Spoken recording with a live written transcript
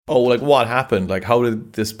oh, like what happened? Like how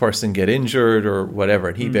did this person get injured or whatever?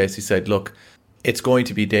 And he basically said, look, it's going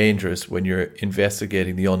to be dangerous when you're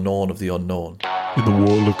investigating the unknown of the unknown. In the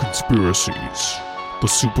world of conspiracies, the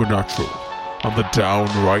supernatural, and the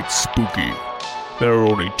downright spooky, there are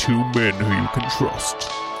only two men who you can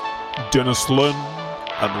trust. Dennis Len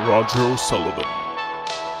and Roger O'Sullivan.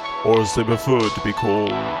 Or as they prefer to be called,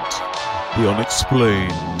 the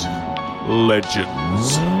Unexplained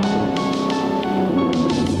Legends.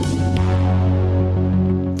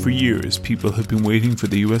 For years, people have been waiting for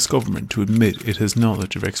the US government to admit it has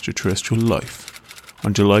knowledge of extraterrestrial life.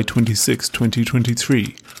 On July 26,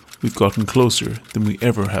 2023, we've gotten closer than we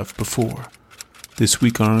ever have before. This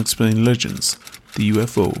week on Unexplained Legends, the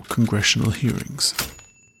UFO congressional hearings.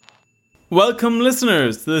 Welcome,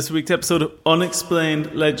 listeners, to this week's episode of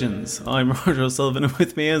Unexplained Legends. I'm Roger O'Sullivan, and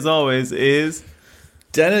with me, as always, is...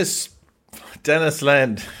 Dennis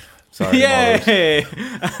Land. Sorry. Yay!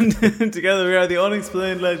 And together we are the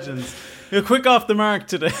Unexplained Legends. You're quick off the mark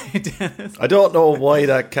today, Dennis. I don't know why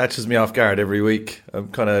that catches me off guard every week. I'm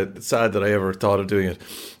kind of sad that I ever thought of doing it.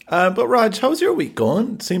 But Raj, how's your week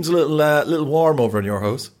going? It seems a little warm over in your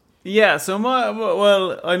house. Yeah, so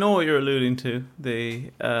well, I know what you're alluding to.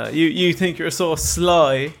 You think you're so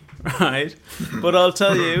sly, right? But I'll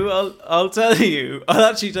tell you, I'll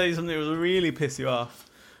actually tell you something that will really piss you off.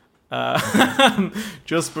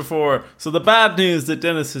 Just before. So the bad news that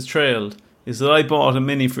Dennis has trailed is that I bought a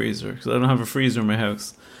mini freezer because I don't have a freezer in my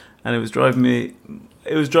house, and it was driving me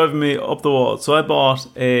up the wall. So I bought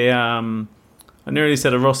I nearly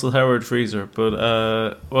said a Russell Howard freezer,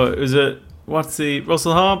 but what is it? What's the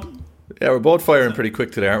Russell Hobb? Yeah, we're both firing pretty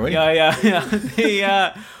quick today, aren't we? Yeah.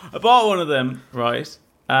 I bought one of them, right?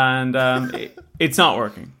 And it's not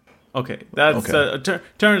working. Okay, that's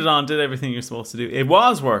turned it on, did everything you're supposed to do. It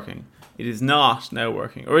was working. It is not now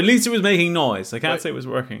working, or at least it was making noise. I can't say it was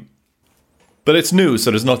working. But it's new,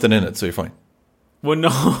 so there's nothing in it, so you're fine. Well,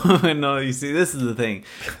 no. You see, this is the thing.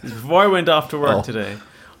 Before I went off to work today,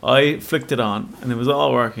 I flicked it on, and it was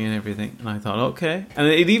all working and everything. And I thought, okay. And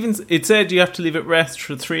it said you have to leave it rest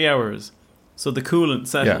for 3 hours, so the coolant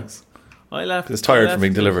settles. Yeah. It's tired from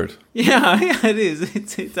being delivered. Yeah, it is.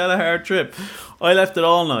 It's had a hard trip. I left it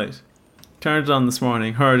all night. Turned it on this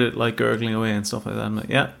morning, heard it like gurgling away and stuff like that. I'm like,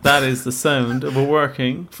 yeah, that is the sound of a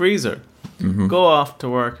working freezer. Mm-hmm. Go off to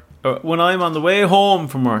work. When I'm on the way home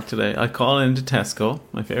from work today, I call into Tesco,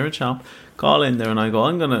 my favourite shop. Call in there and I go,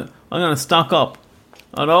 I'm gonna stock up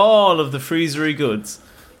on all of the freezery goods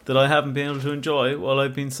that I haven't been able to enjoy while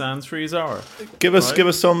I've been sans freeze hour. Give us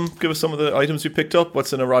some of the items you picked up.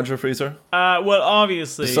 What's in a Roger freezer? Well,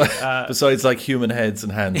 obviously, besides like human heads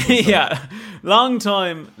and hands. Yeah, long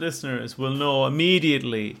time listeners will know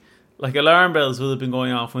immediately. Like alarm bells will have been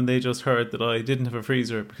going off when they just heard that I didn't have a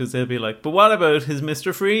freezer, because they'll be like, "But what about his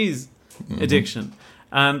Mr. Freeze addiction?"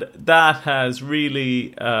 And that has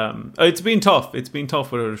really it's been tough. It's been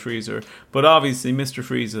tough without a freezer. But obviously, Mr.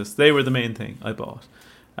 Freezes, they were the main thing I bought.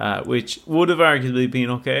 Which would have arguably been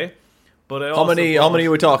okay, but how many are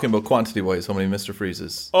we talking about quantity wise? How many Mr.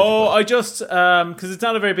 Freezes? I just because it's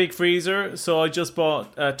not a very big freezer, so I just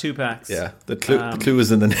bought 2 packs. Yeah, the clue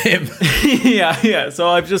is in the name. yeah. So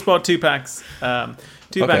I've just bought 2 packs,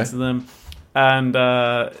 packs of them, and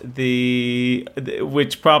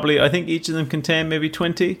which probably I think each of them contain maybe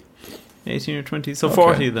 18 or 20, so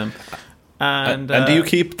 40 of them. And do you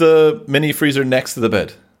keep the mini freezer next to the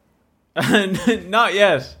bed? Not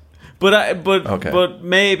yet, but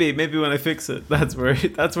maybe when I fix it, that's where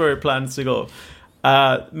it plans to go.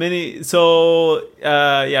 About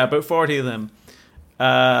 40 of them.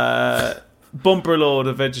 Bumper load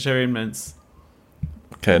of vegetarian mints.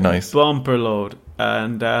 Okay, nice. Bumper load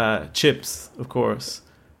and chips, of course.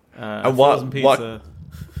 And frozen pizza.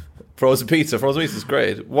 Frozen pizza is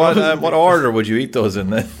great. What order would you eat those in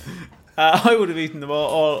then? I would have eaten them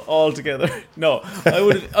all together. No, I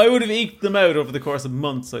would have eaten them out over the course of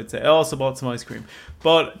months, I'd say. I also bought some ice cream,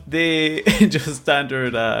 but the just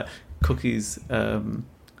standard cookies.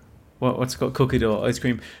 What's it called? Cookie dough ice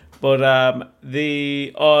cream. But I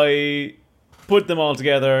put them all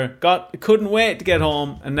together. Couldn't wait to get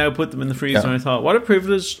home, and now put them in the freezer. And I thought, what a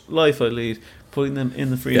privileged life I lead, putting them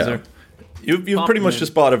in the freezer. Yeah. You've pretty much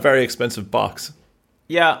just bought a very expensive box.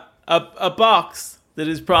 Yeah, a box that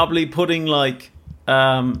is probably putting like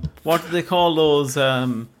what do they call those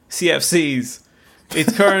CFCs?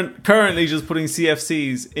 It's currently just putting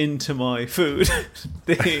CFCs into my food.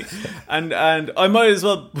 and I might as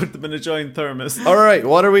well put them in a giant thermos. All right,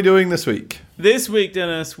 what are we doing this week? This week,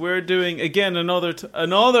 Dennis, we're doing again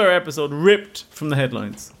another episode ripped from the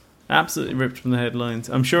headlines. Absolutely ripped from the headlines.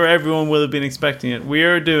 I'm sure everyone will have been expecting it. We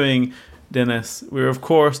are doing Dennis, we're of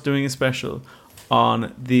course doing a special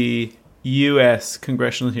on the US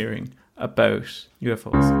congressional hearing about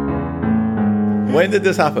UFOs. When did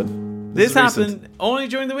this happen? This is recent. happened only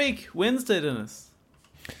during the week, Wednesday, Dennis.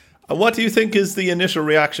 And what do you think is the initial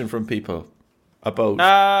reaction from people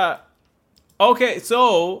about? Okay,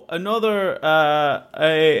 so another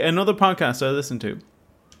podcast I listened to,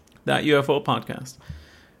 that UFO podcast.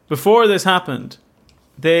 Before this happened,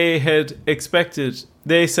 they said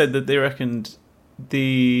that they reckoned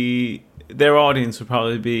their audience would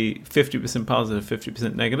probably be 50% positive,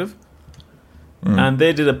 50% negative. And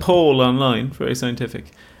they did a poll online, very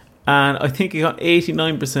scientific, and I think it got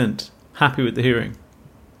 89% happy with the hearing,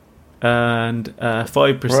 and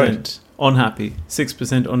 5% unhappy,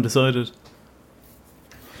 6% undecided.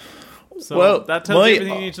 So well, that tells you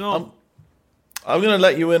everything you need to know. I'm going to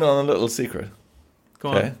let you in on a little secret. Go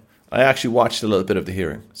on. I actually watched a little bit of the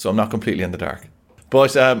hearing, so I'm not completely in the dark.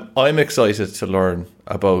 But I'm excited to learn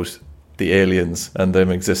about the aliens and them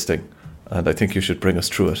existing, and I think you should bring us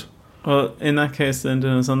through it. Well, in that case then,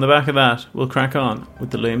 Dennis, on the back of that, we'll crack on with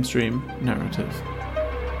the lamestream narrative.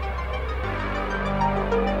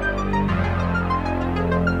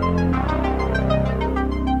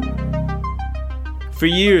 For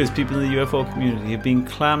years, people in the UFO community have been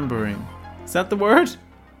clambering. Is that the word?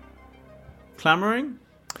 Clamoring?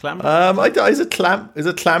 Is it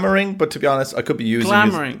clamoring? But to be honest, I could be using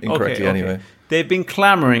it incorrectly anyway. They've been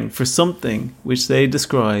clamoring for something which they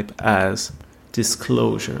describe as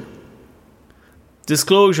disclosure.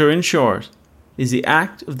 Disclosure, in short, is the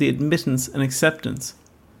act of the admittance and acceptance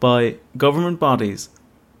by government bodies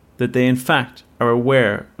that they in fact are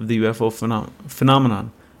aware of the UFO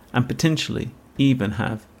phenomenon and potentially even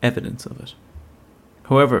have evidence of it.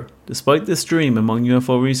 However, despite this dream among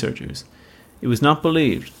UFO researchers, it was not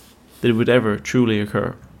believed that it would ever truly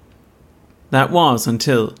occur. That was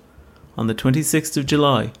until, on the 26th of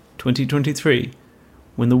July, 2023,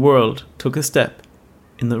 when the world took a step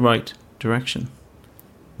in the right direction.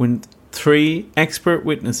 When 3 expert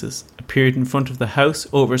witnesses appeared in front of the House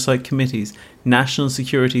Oversight Committee's National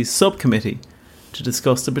Security Subcommittee to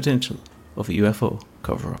discuss the potential of a UFO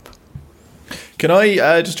cover-up. Can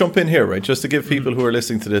I just jump in here, right? Just to give people who are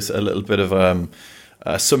listening to this a little bit of a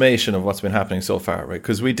summation of what's been happening so far, right?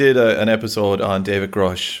 Because we did an episode on David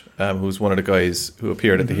Grush, who's one of the guys who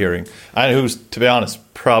appeared at the hearing, and who's, to be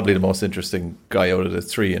honest, probably the most interesting guy out of the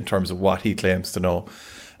 3 in terms of what he claims to know.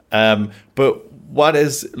 But what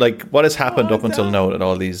has happened up until now that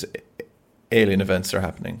all these alien events are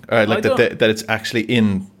happening? All right, like that it's actually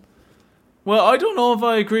in. Well, I don't know if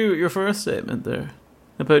I agree with your first statement there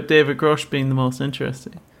about David Grush being the most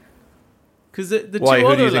interesting. Because the why? two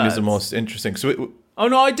Who other do you think lads, is the most interesting? Oh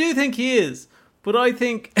no, I do think he is, but I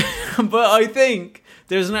think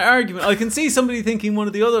there's an argument. I can see somebody thinking one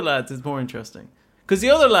of the other lads is more interesting because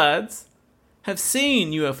the other lads have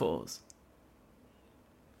seen UFOs.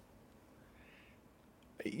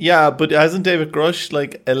 Yeah, but hasn't David Grush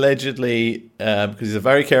allegedly, because he's a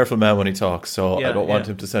very careful man when he talks, so I don't want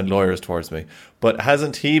him to send lawyers towards me, but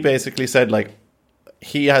hasn't he basically said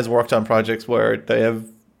he has worked on projects where they have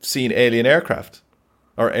seen alien aircraft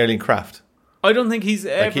or alien craft? I don't think he's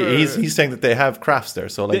ever. He's saying that they have crafts there,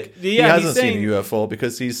 so he hasn't seen a UFO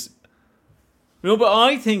because he's. No, but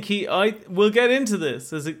I think we'll get into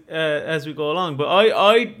this as we go along. But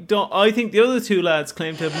I don't. I think the other 2 lads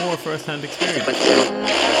claim to have more first-hand experience.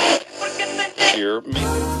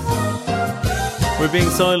 We're being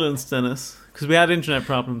silenced, Dennis, because we had internet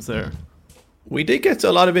problems there. We did get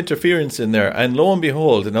a lot of interference in there, and lo and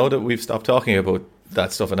behold, now that we've stopped talking about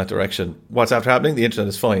that stuff in that direction, what's after happening? The internet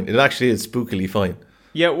is fine. It actually is spookily fine.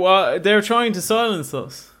 Yeah, well, they're trying to silence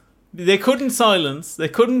us. They couldn't silence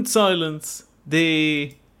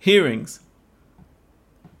the hearings,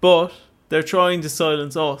 but they're trying to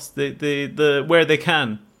silence us. The where they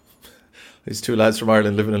can. These 2 lads from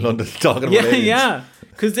Ireland living in London talking about aliens. Yeah,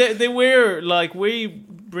 because they were we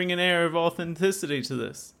bring an air of authenticity to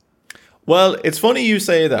this. Well, it's funny you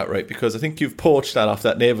say that, right? Because I think you've poached that off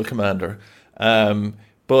that naval commander.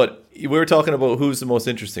 But we were talking about who's the most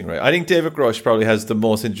interesting, right? I think David Grush probably has the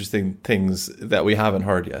most interesting things that we haven't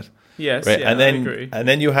heard yet. Yes, right? Yeah, I agree. And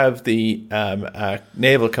then you have the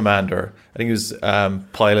naval commander. I think he was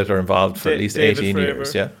pilot or involved for at least David 18 Fravor.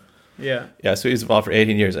 years. Yeah. Yeah. So he's involved for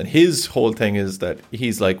 18 years. And his whole thing is that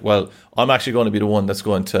he's like, well, I'm actually going to be the one that's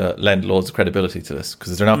going to lend loads of credibility to this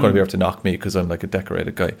because they're not going to be able to knock me because I'm like a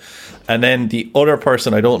decorated guy. And then the other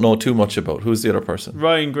person I don't know too much about. Who's the other person?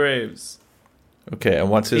 Ryan Graves. Okay, and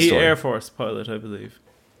what's his story? Air Force pilot, I believe.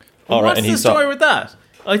 All right, what's the story with that?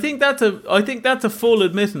 I think that's a full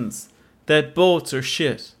admittance that boats are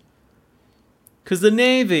shit. Because the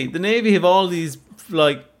Navy have all these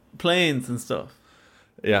like planes and stuff.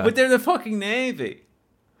 Yeah. But they're the fucking Navy.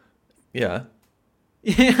 Yeah.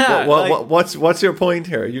 Yeah. What's your point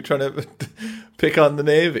here? Are you trying to pick on the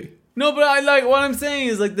Navy? No, but what I'm saying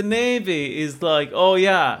is like the Navy is like, oh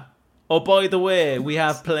yeah, oh by the way, we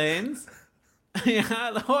have planes.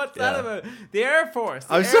 Yeah, what's that about? The Air Force.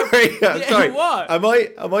 I'm sorry. What? Am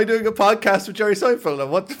I doing a podcast with Jerry Seinfeld? And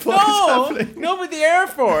what the fuck is happening? No, but the Air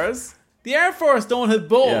Force don't have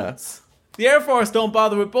boats. Yeah. The Air Force don't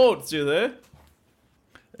bother with boats, do they?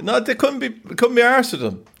 No, they couldn't be arsed with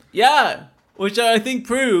them. Yeah, which I think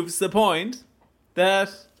proves the point that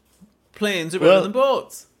planes are better than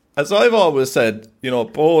boats. As I've always said,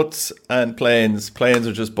 boats and planes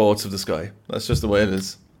are just boats of the sky. That's just the way it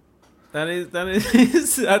is. That is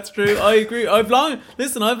that's true. I agree. I've long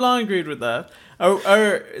agreed with that.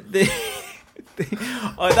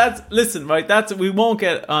 We won't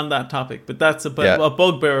get on that topic, but that's a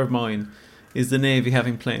bugbear of mine is the Navy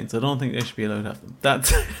having planes. I don't think they should be allowed to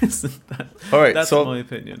have them. All right. That's my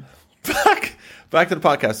opinion. Back to the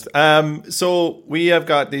podcast. So we have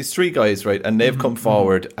got these three guys, right, and they've come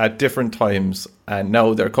forward at different times, and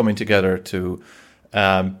now they're coming together to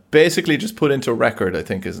basically just put into a record. I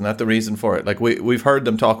think isn't that the reason for it? Like we've heard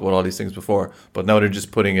them talk about all these things before, but now they're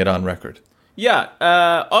just putting it on record. Yeah,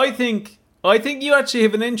 I think you actually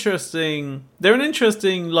have an interesting. They're an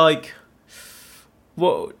interesting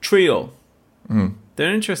trio. They're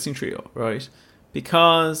an interesting trio, right?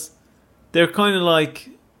 Because they're kind of like,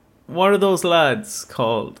 what are those lads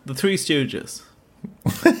called? The Three Stooges.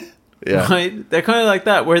 Yeah. Right? They're kind of like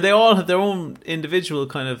that, where they all have their own individual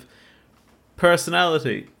kind of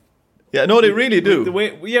personality. Yeah, no, they really do.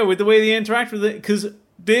 With the way they interact with it. Because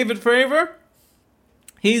David Fravor,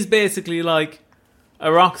 he's basically like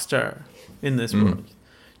a rock star in this world.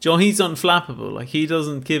 Joe, he's unflappable. Like he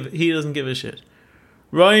doesn't give a shit.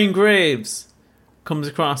 Ryan Graves comes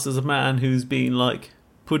across as a man who's been like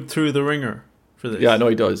put through the ringer for this. Yeah, no,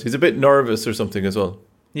 he does. He's a bit nervous or something as well.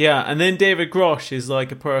 Yeah, and then David Grush is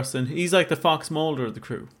like a person. He's like the Fox Mulder of the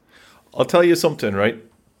crew. I'll tell you something, right?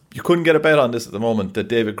 You couldn't get a bet on this at the moment that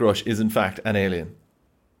David Grush is in fact an alien.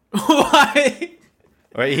 Why?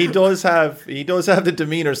 Right, he does have the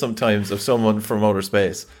demeanor sometimes of someone from outer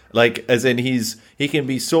space. Like, as in he can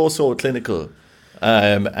be so clinical.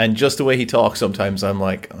 And just the way he talks sometimes, I'm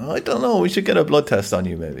like, I don't know, we should get a blood test on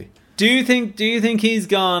you maybe. Do you think he's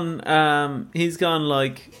gone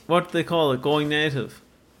like, what do they call it, going native?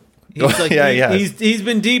 He's like, he's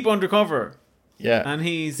been deep undercover. Yeah. And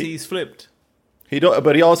he's flipped.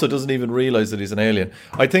 But he also doesn't even realise that he's an alien.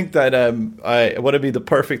 I think that what would be the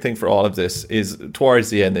perfect thing for all of this is towards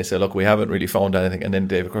the end they say, look, we haven't really found anything, and then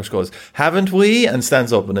David Grush goes, haven't we? And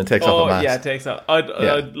stands up and then takes off a mask. Yeah, takes off. I'd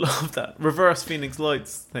love that. Reverse Phoenix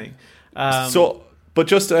Lights thing. But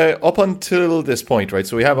just up until this point, right,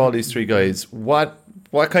 so we have all these three guys. What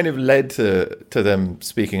kind of led to them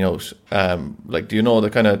speaking out? Do you know the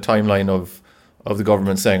kind of timeline of the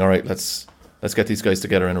government saying, all right, let's get these guys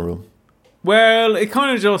together in a room? Well, it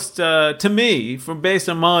kind of just, to me, based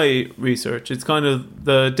on my research, it's kind of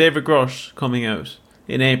the David Grush coming out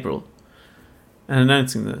in April and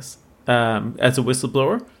announcing this as a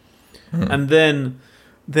whistleblower, and then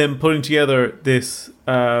them putting together this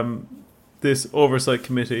oversight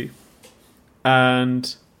committee,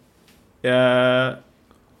 and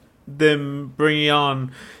them bringing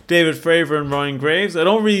on David Fravor and Ryan Graves. I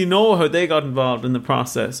don't really know how they got involved in the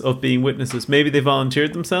process of being witnesses. Maybe they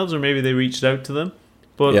volunteered themselves, or maybe they reached out to them.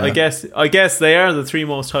 But yeah. I guess they are the three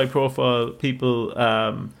most high-profile people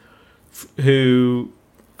who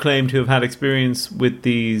claim to have had experience with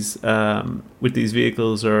these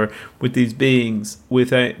vehicles or with these beings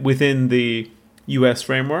within the U.S.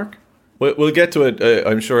 framework. We'll get to it,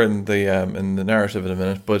 I'm sure, in the narrative in a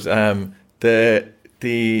minute. But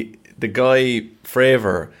the guy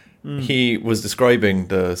Fravor, he was describing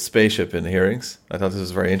the spaceship in the hearings. I thought this was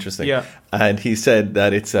very interesting. Yeah. And he said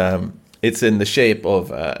that it's in the shape of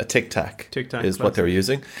a Tic Tac. Tic Tac is what they're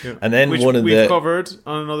using. Yeah. And then we've covered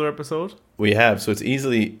on another episode. We have, so it's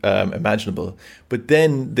easily imaginable. But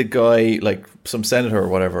then the guy, like some senator or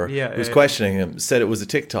whatever, who's questioning him, said it was a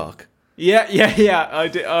TikTok. Yeah.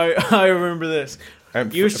 I remember this.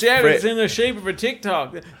 You said it's in the shape of a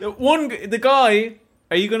TikTok. The guy.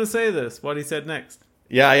 Are you going to say this? What he said next?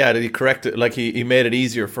 Yeah. Did he correct it? Like he made it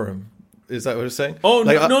easier for him. Is that what he's saying? Oh,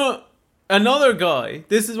 no. Another guy.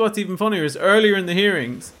 This is what's even funnier. Is earlier in the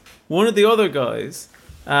hearings, one of the other guys,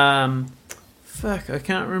 I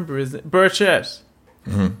can't remember his name. Burchett.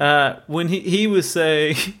 Mm-hmm. When he was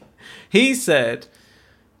saying, he said,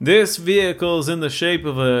 this vehicle's in the shape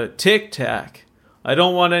of a Tic Tac. I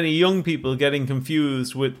don't want any young people getting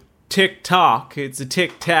confused with TikTok. It's a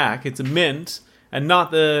Tic Tac. It's a mint, and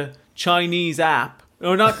not the Chinese app,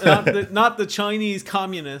 or not the Chinese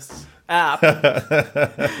communist app.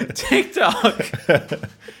 TikTok.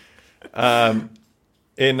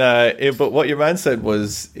 But what your man said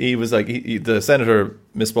was, he was like, the senator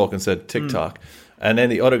misspoke and said TikTok, and then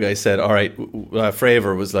the other guy said, all right,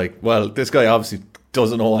 Fravor was like, well, this guy obviously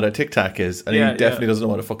doesn't know what a Tic Tac is, and he definitely doesn't know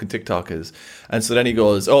what a fucking TikTok is. And so then he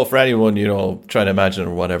goes, oh, for anyone, trying to imagine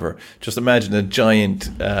or whatever, just imagine a giant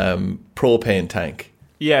propane tank.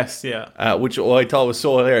 Yes, yeah. Which I thought was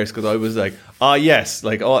so hilarious, because I was like, yes,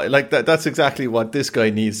 like that's exactly what this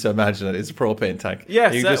guy needs to imagine. It's a propane tank.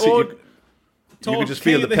 Yes, you can just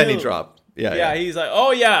feel the penny drop. Yeah. He's like,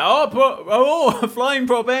 a flying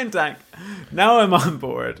propane tank. Now I'm on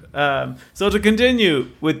board. So to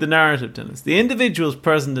continue with the narrative, Dennis, the individuals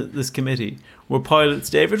present at this committee were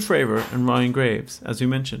pilots David Fravor and Ryan Graves, as we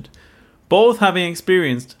mentioned, both having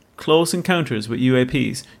experienced close encounters with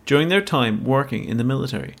UAPs during their time working in the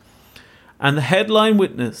military. And the headline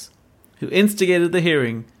witness who instigated the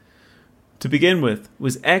hearing to begin with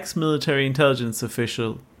was ex-military intelligence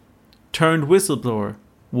official turned whistleblower,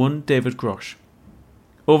 one David Grush.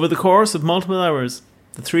 Over the course of multiple hours,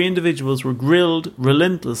 the three individuals were grilled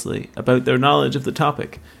relentlessly about their knowledge of the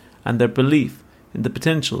topic and their belief in the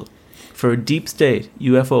potential for a deep state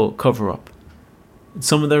UFO cover-up. And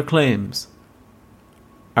some of their claims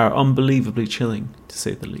are unbelievably chilling, to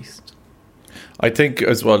say the least. I think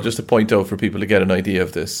as well, just to point out for people to get an idea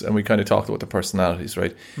of this, and we kind of talked about the personalities,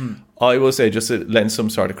 right? I will say, just to lend some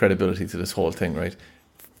sort of credibility to this whole thing, right?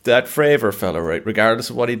 That Fravor fella, right, regardless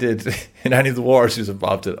of what he did in any of the wars he was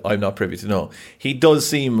involved in, I'm not privy to know. He does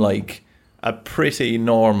seem like a pretty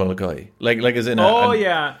normal guy. Like as in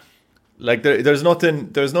like there's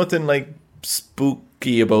nothing like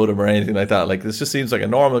spooky about him or anything like that. Like, this just seems like a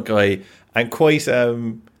normal guy, and quite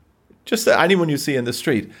just anyone you see in the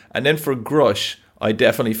street. And then for Grush, I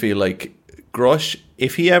definitely feel like Grush,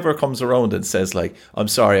 if he ever comes around and says like, I'm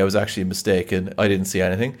sorry, I was actually mistaken, I didn't see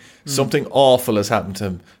anything, something awful has happened to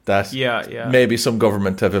him that maybe some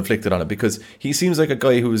government have inflicted on him, because he seems like a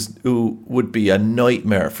guy who would be a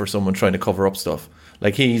nightmare for someone trying to cover up stuff.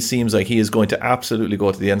 Like, he seems like he is going to absolutely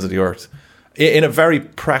go to the ends of the earth in a very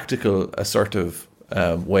practical, assertive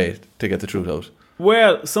way to get the truth out.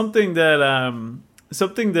 Well, something that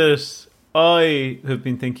I have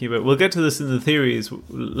been thinking about, we'll get to this in the theories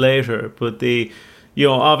later, but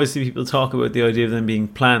obviously people talk about the idea of them being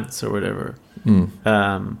plants or whatever.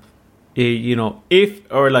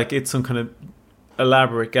 If it's some kind of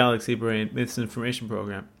elaborate galaxy brain misinformation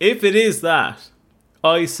program. If it is that,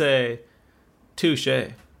 I say touche.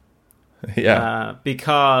 Yeah.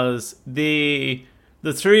 Because the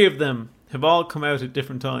three of them have all come out at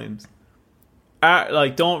different times.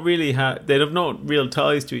 Don't really have, they have no real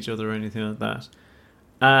ties to each other or anything like that,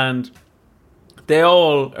 and they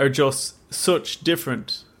all are just such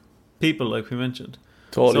different people, like we mentioned.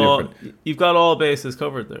 Totally different. You've got all bases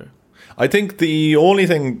covered there. I think the only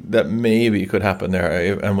thing that maybe could happen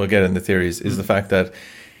there, and we'll get into theories, is the fact that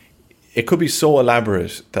it could be so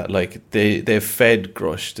elaborate that like they've fed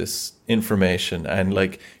Grush this information, and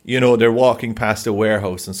they're walking past a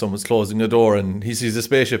warehouse and someone's closing the door and he sees a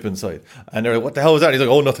spaceship inside, and they're like, what the hell was that? He's like,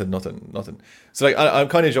 oh, nothing. So like, I'm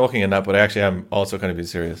kind of joking in that, but I actually am also kind of being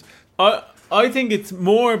serious. I think it's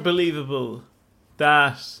more believable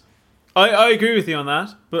that I agree with you on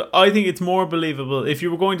that, but I think it's more believable if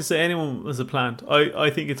you were going to say anyone was a plant. I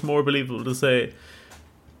think it's more believable to say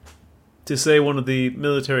one of the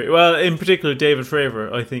military, well, in particular David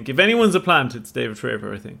Fravor. I think if anyone's a plant, it's David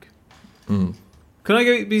Fravor, I think. Can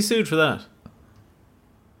I be sued for that?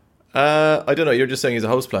 I don't know. You're just saying he's a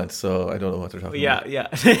houseplant, so I don't know what they're talking about. Yeah.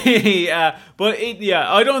 But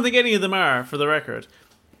I don't think any of them are, for the record.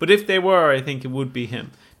 But if they were, I think it would be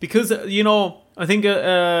him, because I think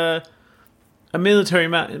a military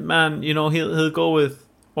man, he'll go with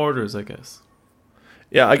orders, I guess.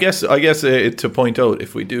 Yeah, I guess to point out,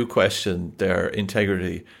 if we do question their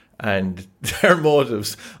integrity and their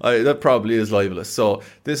motives, that probably is libelous. So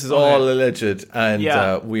this is all alleged, and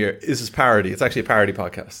this is parody. It's actually a parody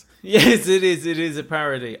podcast. Yes, it is. It is a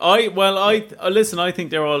parody. Listen. I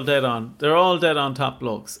think they're all dead on. They're all dead on top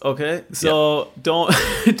blokes. Okay, so don't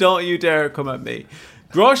you dare come at me.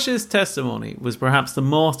 Grush's testimony was perhaps the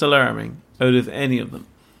most alarming out of any of them,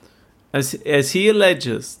 as he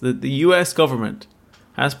alleges that the U.S. government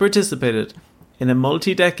has participated in a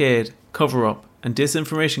multi-decade cover-up and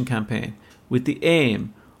disinformation campaign with the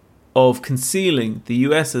aim of concealing the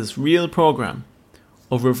US's real program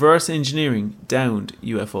of reverse engineering downed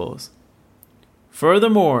UFOs.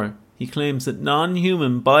 Furthermore, he claims that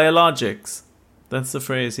non-human biologics, that's the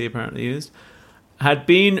phrase he apparently used, had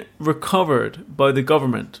been recovered by the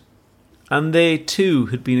government, and they too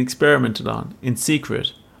had been experimented on in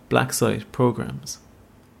secret black site programs.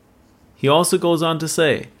 He also goes on to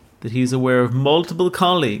say that he is aware of multiple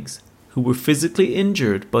colleagues who were physically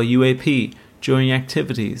injured by UAP during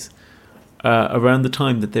activities around the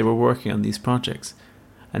time that they were working on these projects.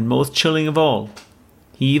 And most chilling of all,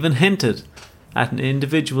 he even hinted at an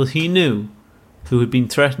individual he knew who had been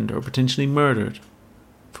threatened or potentially murdered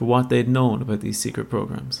for what they'd known about these secret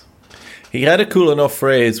programs. He had a cool enough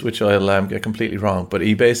phrase, which I'll get completely wrong, but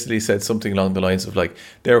he basically said something along the lines of, like,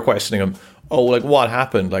 they were questioning him, oh, like, what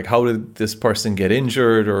happened? Like, how did this person get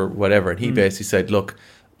injured or whatever? And he basically said, look,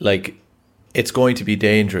 like, it's going to be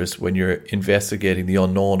dangerous when you're investigating the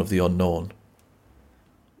unknown of the unknown.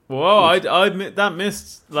 Whoa, I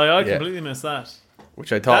completely missed that.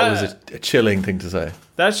 Which I thought was a chilling thing to say.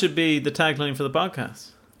 That should be the tagline for the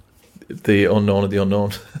podcast. The unknown of the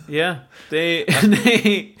unknown. Yeah.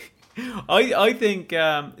 I think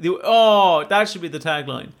that should be the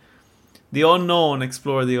tagline. The unknown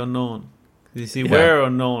explore the unknown. You see, we're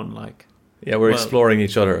unknown, like. Yeah, we're exploring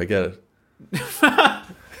each other. I get it.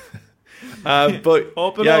 But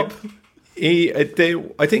open up.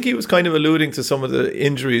 I think he was kind of alluding to some of the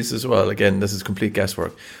injuries as well. Again, this is complete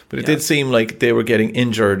guesswork, but it did seem like they were getting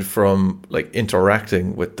injured from, like,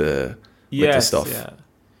 interacting with the stuff. Yeah.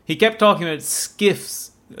 He kept talking about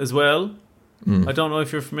skiffs as well. I don't know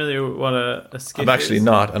if you're familiar with what a skiff is. I'm actually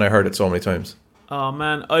not, and I heard it so many times. Oh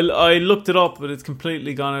man, I looked it up, but it's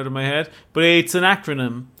completely gone out of my head. But it's an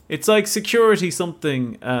acronym. It's like security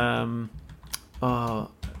something. Hang on.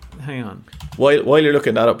 While you're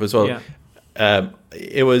looking that up as well,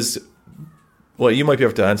 it was. Well, you might be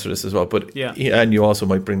able to answer this as well, but and you also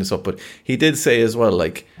might bring this up. But he did say as well,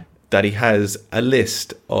 like, that he has a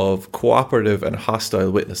list of cooperative and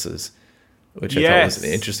hostile witnesses, which I thought was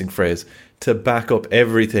an interesting phrase, to back up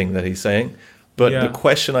everything that he's saying. But the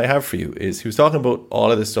question I have for you is, he was talking about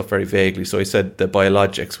all of this stuff very vaguely. So he said the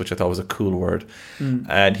biologics, which I thought was a cool word.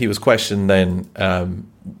 And he was questioned then,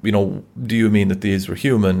 do you mean that these were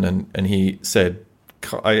human? And he said,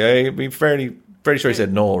 I'd be fairly sure he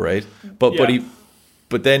said no, right?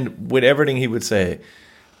 But then with everything he would say,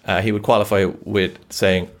 he would qualify it with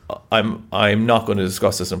saying, I'm not going to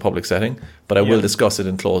discuss this in a public setting, but I will discuss it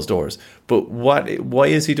in closed doors. But why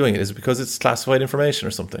is he doing it? Is it because it's classified information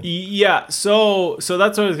or something? Yeah, so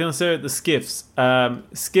that's what I was going to say with the skiffs.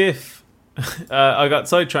 Skiff, I got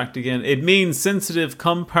sidetracked again. It means sensitive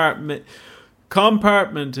compartmented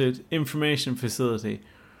information facility.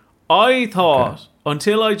 I thought,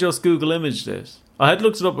 until I just Google imaged it, I had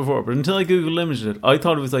looked it up before, but until I Google imaged it, I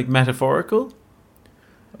thought it was like metaphorical.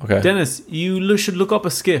 Okay. Dennis, you should look up a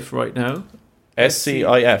skiff right now.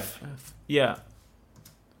 SCIF. Yeah.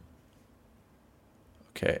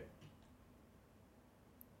 Okay.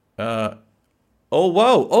 Oh,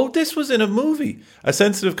 wow. Oh, this was in a movie. A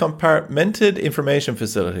sensitive compartmented information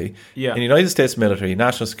facility in the United States military,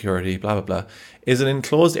 national security, blah, blah, blah, is an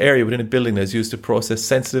enclosed area within a building that is used to process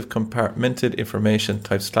sensitive compartmented information,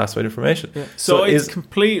 types of classified information. Yeah. So it's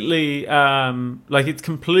completely, it's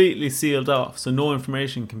completely sealed off, so no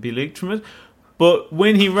information can be leaked from it. But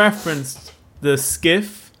when he referenced the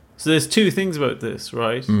skiff, so there's two things about this,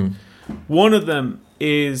 right? One of them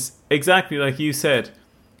is exactly like you said.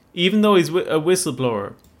 Even though he's a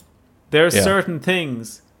whistleblower, there are certain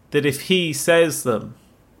things that if he says them,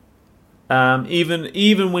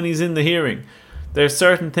 even when he's in the hearing, there are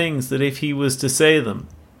certain things that if he was to say them,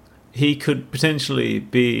 he could potentially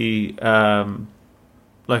be,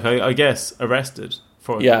 I guess, arrested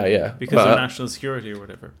for them because of national security or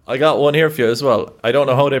whatever. I got one here for you as well. I don't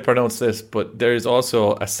know how they pronounce this, but there is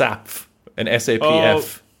also a SAPF, an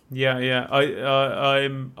SAPF. Yeah.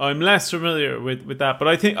 I'm less familiar with that, but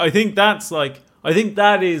I think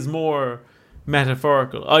that is more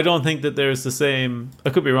metaphorical. I don't think that there's the same. I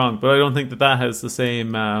could be wrong, but I don't think that has the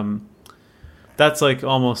same. That's like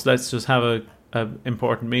almost let's just have a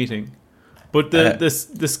important meeting. But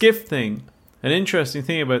the skiff thing, an interesting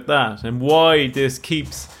thing about that, and why this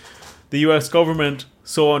keeps the U.S. government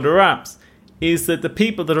so under wraps, is that the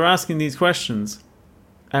people that are asking these questions,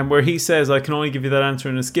 and where he says, I can only give you that answer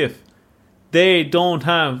in a skiff, they don't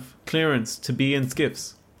have clearance to be in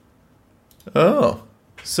skiffs. Oh.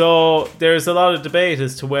 So there's a lot of debate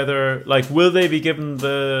as to whether, will they be given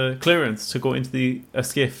the clearance to go into a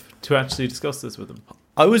skiff to actually discuss this with them?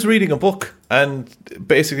 I was reading a book, and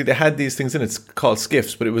basically they had these things in it. It's called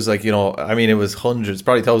skiffs, but it was like, it was hundreds,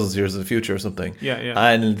 probably thousands of years in the future or something. Yeah.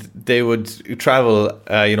 And they would travel,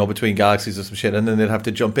 between galaxies or some shit, and then they'd have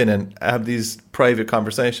to jump in and have these private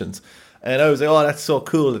conversations. And I was like, oh, that's so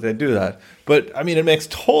cool that they do that. But I mean, it makes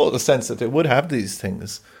total sense that they would have these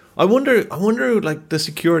things. I wonder, like the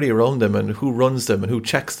security around them and who runs them and who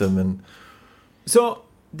checks them. And so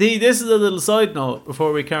this is a little side note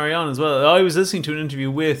before we carry on as well. I was listening to an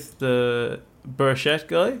interview with the Burchett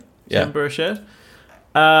guy, Jim Burchett.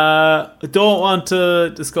 I don't want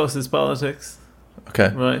to discuss his politics. Okay,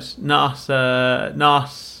 right? Not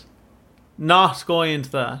going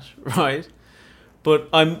into that, right? But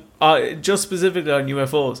I'm just specifically on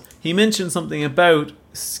UFOs. He mentioned something about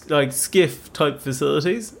like skiff type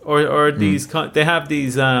facilities, or these they have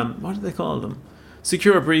these what do they call them?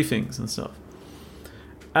 Secure briefings and stuff.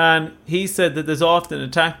 And he said that there's often a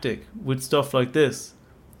tactic with stuff like this,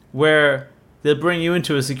 where they'll bring you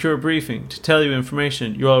into a secure briefing to tell you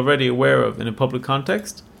information you're already aware of in a public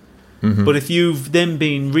context. Mm-hmm. But if you've then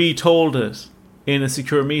been retold it in a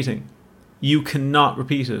secure meeting, you cannot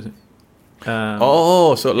repeat it.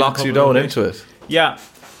 So it locks you down into it. Yeah.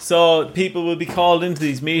 So people will be called into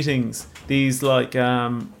these meetings, these like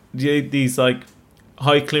high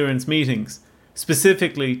clearance meetings,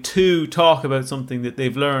 specifically to talk about something that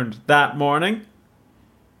they've learned that morning,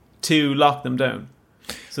 to lock them down.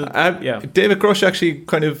 So David Grush actually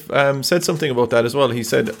kind of said something about that as well. He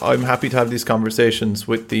said, I'm happy to have these conversations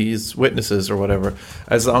with these witnesses or whatever,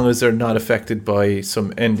 as long as they're not affected by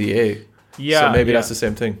some NDA. So maybe that's the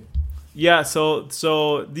same thing. Yeah,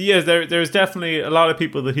 there's definitely a lot of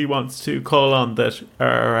people that he wants to call on that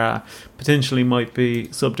are potentially might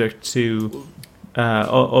be subject to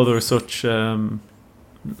other such,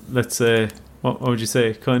 let's say, what would you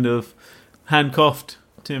say, kind of handcuffed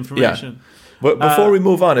to information. Yeah. But before we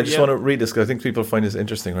move on, I just want to read this because I think people find this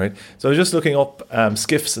interesting, right? So I was just looking up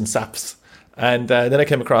skiffs and saps. And then I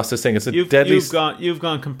came across this thing. It's a deadly. You've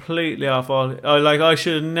gone completely off all. I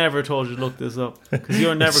should have never told you to look this up because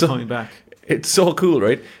you're never coming back. It's so cool,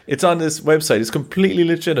 right? It's on this website. It's completely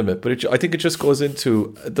legitimate, but I think it just goes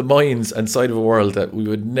into the minds and side of a world that we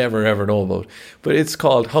would never ever know about. But it's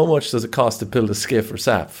called "How much does it cost to build a skiff or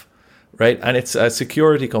sap?" Right? And it's a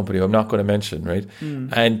security company I'm not going to mention, right?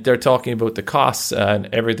 And they're talking about the costs and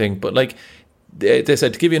everything, but like. They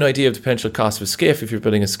said, to give you an idea of the potential cost of a skiff, if you're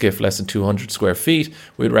building a skiff less than 200 square feet,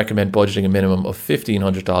 we'd recommend budgeting a minimum of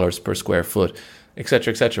 $1,500 per square foot,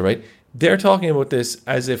 etc., right? They're talking about this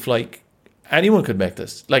as if, like, anyone could make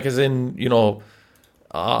this. Like, as in,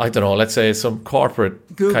 I don't know, let's say some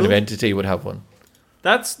corporate Google. Kind of entity would have one.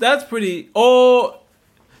 That's pretty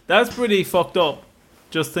fucked up,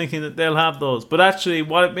 just thinking that they'll have those. But actually,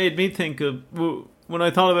 what it made me think of, when I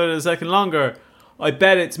thought about it a second longer, I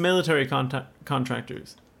bet it's military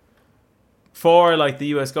contractors for like the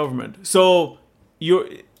U.S. government. So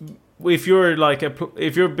if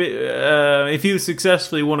you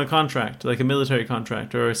successfully won a contract, like a military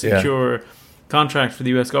contract or a secure contract for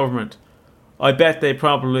the U.S. government, I bet they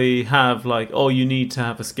probably have like, you need to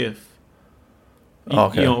have a skiff.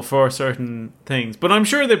 For certain things. But I'm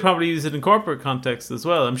sure they probably use it in corporate context as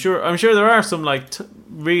well. I'm sure there are some like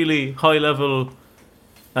really high level.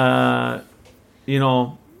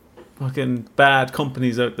 Fucking bad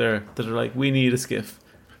companies out there that are like, we need a skiff.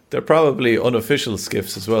 They're probably unofficial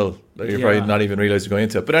skiffs as well. You're probably not even realising you're going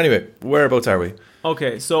into it. But anyway, whereabouts are we?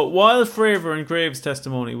 Okay, so while Fravor and Graves'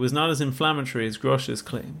 testimony was not as inflammatory as Grush's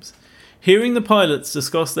claims, hearing the pilots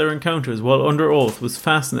discuss their encounters while under oath was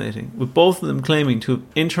fascinating, with both of them claiming to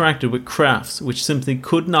have interacted with crafts which simply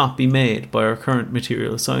could not be made by our current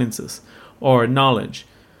material sciences or knowledge.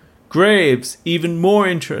 Graves, even more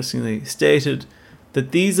interestingly, stated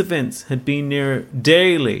that these events had been near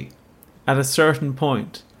daily at a certain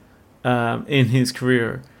point in his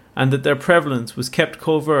career, and that their prevalence was kept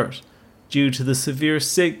covert due to the severe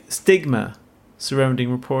stigma surrounding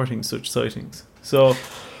reporting such sightings. So,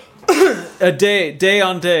 a day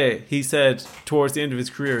on day, he said, towards the end of his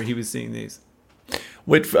career, he was seeing these.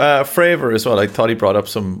 With Fravor as well, I thought he brought up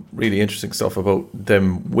some really interesting stuff about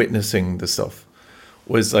them witnessing the stuff.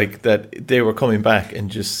 Was like that they were coming back and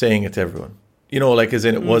just saying it to everyone. Like as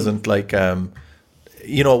in it wasn't like, it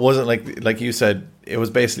wasn't like you said, it was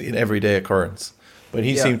basically an everyday occurrence. But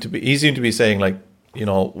he seemed to be saying like,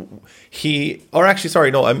 I'm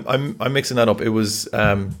mixing that up. It was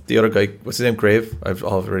the other guy, what's his name? I've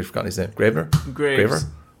already forgotten his name.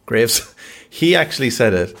 Graves. He actually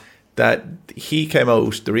said it, that he came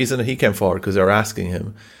out, the reason that he came forward, because they were asking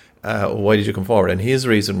him, why did you come forward? And his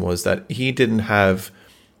reason was that he didn't have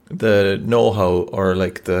the know-how or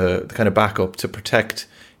like the kind of backup to protect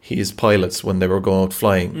his pilots when they were going out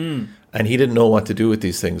flying. And he didn't know what to do with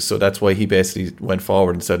these things. So that's why he basically went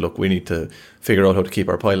forward and said, look, we need to figure out how to keep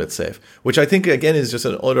our pilots safe. Which I think, again, is just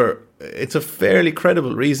it's a fairly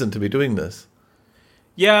credible reason to be doing this.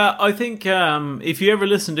 Yeah, I think if you ever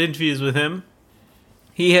listen to interviews with him,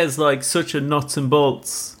 he has like such a nuts and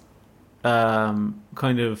bolts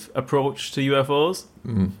kind of approach to UFOs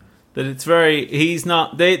that it's very,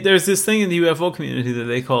 there's this thing in the UFO community that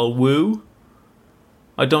they call woo.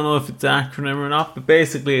 I don't know if it's an acronym or not, but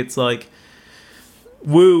basically it's like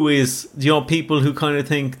woo is, people who kind of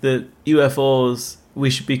think that UFOs, we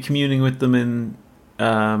should be communing with them in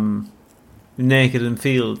naked in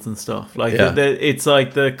fields and stuff. Like it's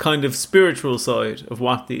like the kind of spiritual side of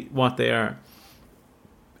what they are.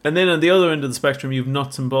 And then on the other end of the spectrum, you've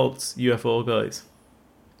nuts and bolts UFO guys.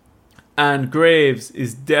 And Graves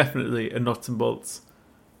is definitely a nuts and bolts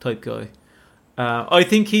type guy. I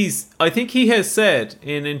think he has said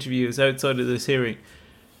in interviews outside of this hearing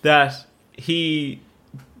that he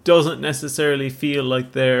doesn't necessarily feel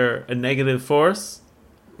like they're a negative force,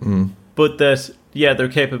 but that their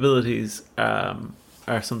capabilities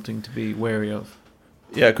are something to be wary of.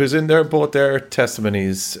 Yeah, because in both their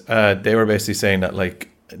testimonies, they were basically saying that like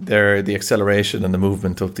the acceleration and the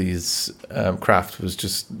movement of these craft was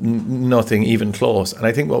just nothing even close. And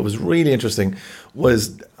I think what was really interesting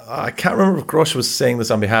was, I can't remember if Grush was saying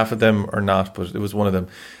this on behalf of them or not, but it was one of them.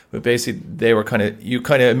 But basically, they were you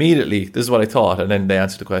immediately, this is what I thought, and then they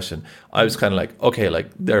answered the question. I was kind of like, okay, like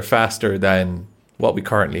they're faster than what we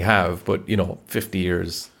currently have, but 50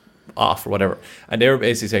 years off or whatever. And they were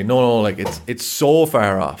basically saying, no, like it's so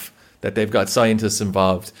far off that they've got scientists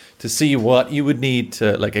involved to see what you would need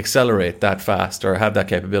to like accelerate that fast or have that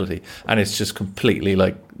capability, and it's just completely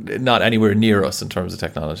like not anywhere near us in terms of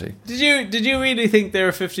technology. Did you really think they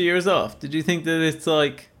were 50 years off? Did you think that it's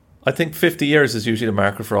like? I think 50 years is usually the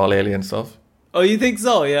marker for all alien stuff. Oh, you think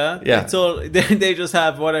so? Yeah. Yeah. It's all they just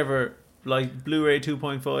have whatever, like Blu-ray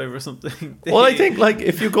 2.5 or something. Well, I think like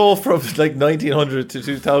if you go from like 1900 to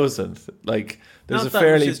 2000, like. There's not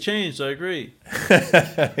that much has changed, I agree.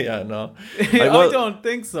 Yeah, no. I don't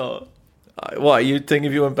think so. What, you'd think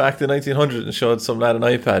if you went back to 1900 and showed some lad an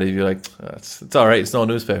iPad, you'd be like, it's all right, it's no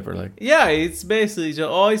newspaper. Like, yeah, it's basically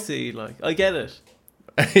just, I see, like, I get it.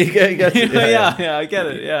 You get it, yeah, I get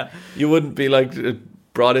it, yeah. You wouldn't be like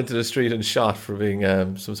brought into the street and shot for being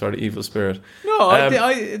some sort of evil spirit. No,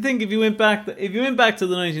 I think if you went back to the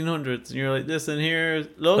 1900s and you're like, listen here,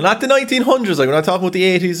 look. Well, not the 1900s, like we're not talking about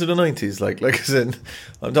the 80s or the 90s, like as in,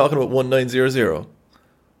 I'm talking about 1900.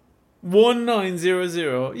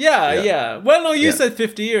 1900, yeah. Well, no, you said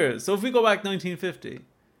 50 years, so if we go back 1950.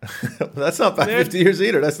 That's not back 50 years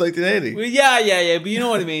either, that's 1980. Well, yeah, but you know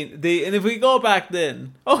what I mean. And if we go back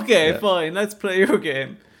then, okay, fine, let's play your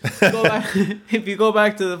game. If you go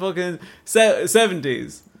back to the fucking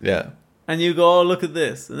 70s, and you go, oh, look at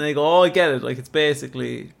this, and they go, oh, I get it, like it's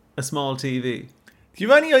basically a small TV. Do you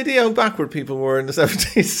have any idea how backward people were in the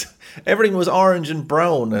 70s? Everything was orange and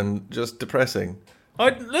brown and just depressing.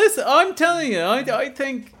 Listen, I'm telling you, I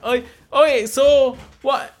think okay, so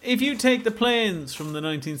what if you take the planes from the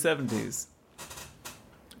 1970s,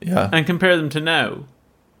 and compare them to now?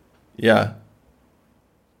 Yeah.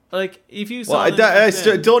 Like, if you saw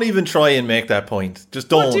don't even try and make that point. Just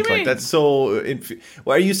don't. What do you mean? That's so.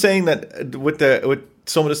 Well, are you saying that with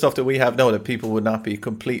some of the stuff that we have now, that people would not be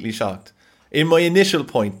completely shocked? In my initial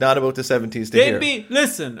point, not about the 70s to here.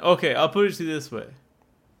 Listen, okay, I'll put it to you this way.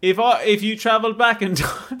 If you traveled back in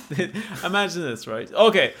time, imagine this, right?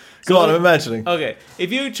 Okay. Go on, I'm imagining. Okay,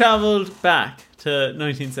 if you traveled back to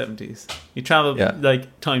 1970s, you traveled,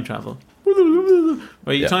 like, time travel.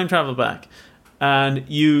 Right, you time travel back. And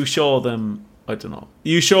you show them, I don't know,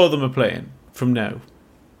 a plane from now.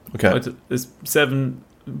 Okay. It's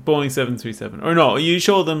Boeing 737. Or no, you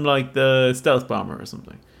show them like the stealth bomber or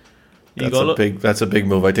something. That's a big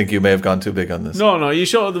move. I think you may have gone too big on this. No, you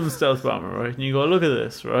show them stealth bomber, right? And you go, look at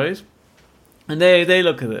this, right? And they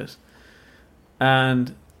look at it.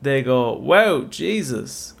 And they go, wow,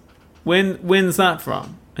 Jesus. When's that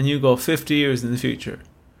from? And you go, 50 years in the future.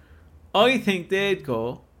 I think they'd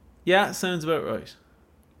go, yeah, sounds about right.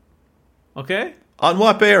 Okay? On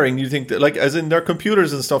what bearing you think that, like, as in their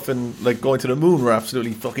computers and stuff and like going to the moon were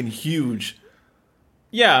absolutely fucking huge?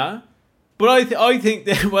 Yeah, but I think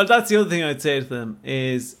that, well, that's the other thing I'd say to them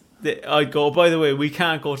is that I'd go, by the way, we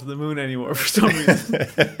can't go to the moon anymore for some reason.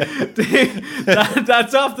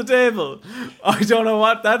 That's off the table. I don't know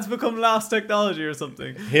what, that's become lost technology or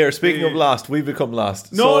something. Here, speaking of lost, we've become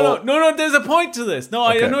lost. No, there's a point to this. No,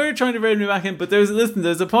 okay. I know you're trying to rein me back in, but there's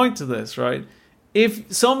a point to this, right?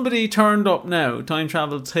 if somebody turned up now, time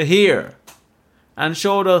travel to here, and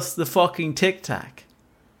showed us the fucking Tic Tac,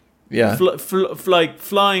 Yeah. like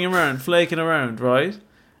flying around, flaking around, right?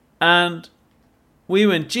 And we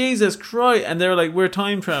went, Jesus Christ, and they're like, we're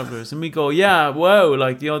time travelers, and we go, yeah, wow,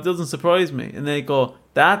 like, it doesn't surprise me. And they go,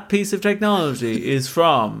 that piece of technology is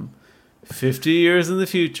from 50 years in the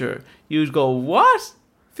future. You'd go, what?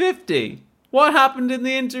 50? What happened in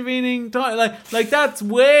the intervening time? Like that's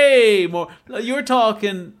way more. Like, you're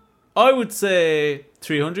talking, I would say,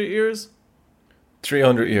 300 years.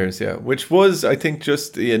 300 years, yeah. Which was, I think,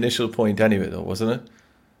 just the initial point anyway, though, wasn't it?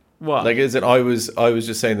 What? Like, is it? I was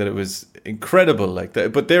just saying that it was incredible, like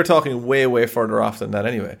that. But they're talking way, way further off than that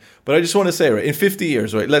anyway. But I just want to say, right, in 50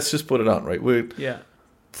 years, right, let's just put it on, right, we'll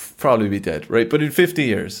probably be dead, right? But in 50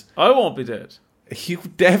 years, I won't be dead. You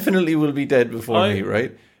definitely will be dead before me,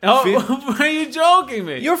 right? Oh, are you joking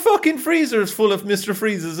me? Your fucking freezer is full of Mr.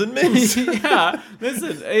 Freezes and mints. Yeah,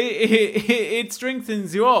 listen, it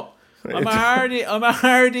strengthens you up. I'm a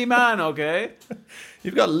hardy man, okay?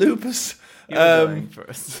 You've got lupus. You're going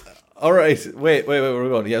first. All right, wait, we're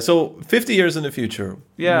going. Yeah, so 50 years in the future.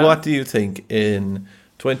 Yeah. What do you think in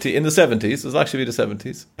the 70s? It'll actually be the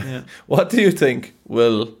 70s. Yeah. What do you think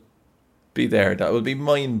will be there that will be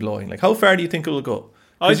mind blowing? Like, how far do you think it will go?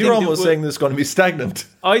 Because you're almost saying this is going to be stagnant.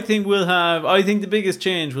 I think the biggest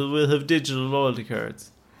change we'll have digital loyalty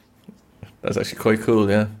cards. That's actually quite cool,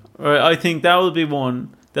 yeah. Right, I think that will be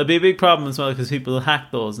one. There'll be a big problem as well because people will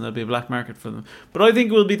hack those and there'll be a black market for them. But I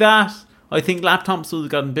think it will be that. I think laptops will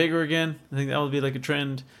have gotten bigger again. I think that will be like a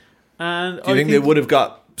trend. And do you think they would have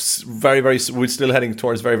got very, very, we're still heading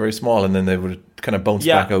towards very, very small, and then they would have kind of bounced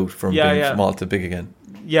back out from being small to big again?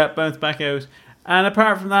 Yeah, bounce back out. And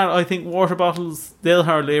apart from that, I think water bottles, they'll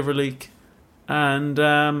hardly ever leak. And,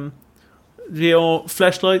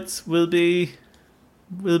 fleshlights will be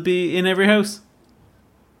in every house.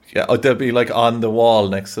 Yeah, they'll be like on the wall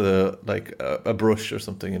next to a brush or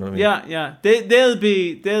something, you know what I mean? Yeah.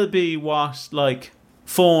 They'll be what like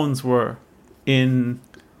phones were in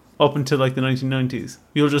up until like the 1990s.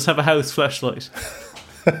 You'll just have a house fleshlight.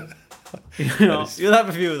 You'll have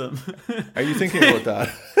a few of them. Are you thinking about that?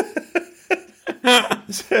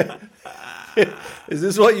 Is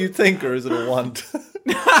this what you think, or is it a want?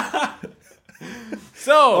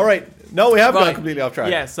 So, all right. No, we have gone completely off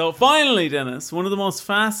track. Yeah, so finally, Dennis, one of the most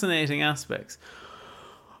fascinating aspects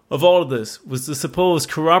of all of this was the supposed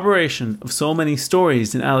corroboration of so many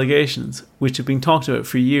stories and allegations which have been talked about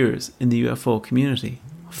for years in the UFO community,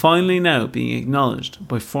 finally now being acknowledged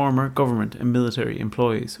by former government and military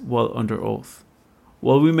employees while under oath.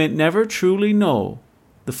 While we may never truly know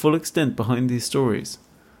the full extent behind these stories,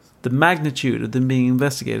 the magnitude of them being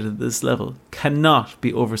investigated at this level cannot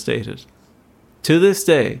be overstated. To this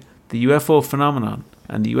day, the UFO phenomenon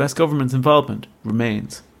and the US government's involvement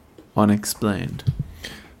remains unexplained.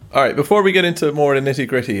 All right, before we get into more of the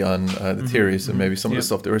nitty-gritty on the theories and maybe some of the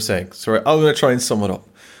stuff they were saying, so I'm going to try and sum it up.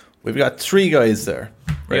 We've got three guys there,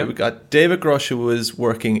 right? Yep. We've got David Grush, who was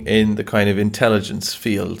working in the kind of intelligence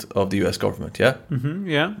field of the US government, yeah? Mm-hmm,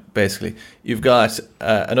 yeah. Basically. You've got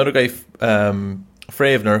another guy,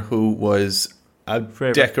 Fravner, who was a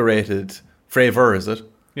decorated... Fravor, is it?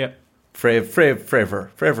 Yeah.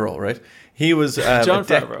 Favreau, right? He was John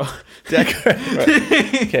Favreau.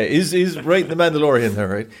 Right. Okay, he's right in the Mandalorian there,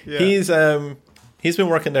 right? Yeah. He's been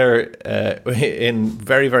working there in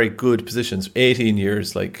very, very good positions, 18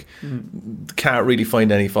 years. Can't really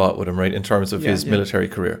find any fault with him, right, in terms of his military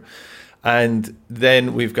career. And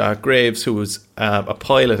then we've got Graves, who was a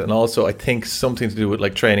pilot, and also I think something to do with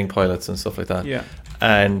like training pilots and stuff like that. Yeah.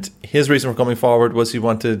 And his reason for coming forward was he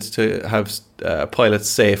wanted to have pilots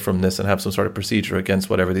safe from this and have some sort of procedure against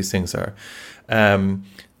whatever these things are.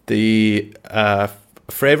 The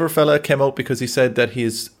Fravor fella came out because he said that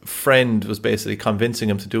his friend was basically convincing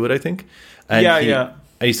him to do it, I think. And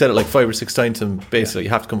And he said it like 5 or 6 times to him, basically, you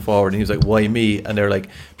have to come forward. And he was like, why me? And they're like,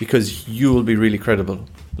 because you will be really credible.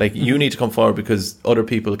 Like, you need to come forward because other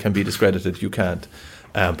people can be discredited. You can't.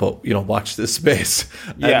 But, watch this space.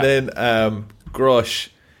 Yeah. And then Grush,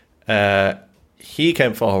 he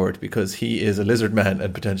came forward because he is a lizard man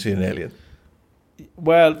and potentially an alien.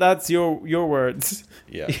 Well, that's your words.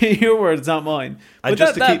 Yeah. Your words, not mine. But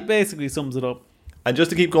that basically sums it up. And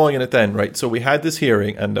just to keep going in it then, right? So we had this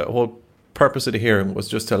hearing, and the whole purpose of the hearing was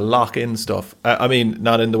just to lock in stuff. I mean,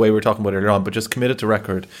 not in the way we were talking about earlier on, but just commit it to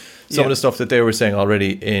record some of the stuff that they were saying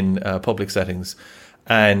already in public settings.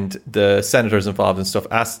 And the senators involved and stuff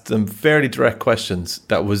asked them fairly direct questions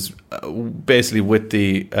that was basically with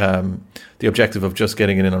the objective of just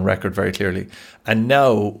getting it in on record very clearly. And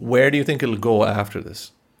now, where do you think it'll go after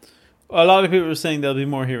this? A lot of people are saying there'll be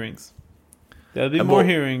more hearings. There'll be more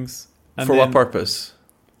hearings. And for what purpose?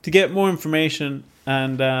 To get more information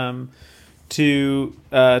and to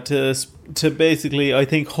basically, I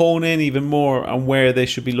think, hone in even more on where they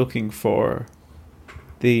should be looking for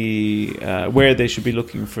these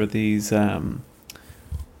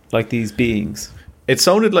like these beings. It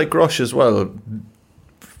sounded like Grush as well,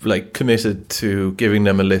 like committed to giving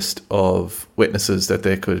them a list of witnesses that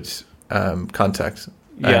they could contact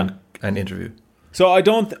and interview. So I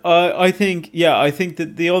think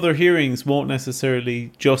that the other hearings won't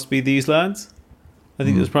necessarily just be these lads. I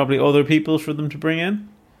think there's probably other people for them to bring in.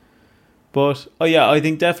 But I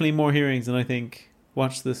think definitely more hearings, and I think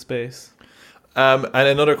watch this space. And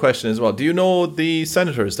another question as well. Do you know the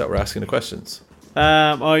senators that were asking the questions?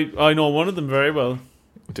 I know one of them very well.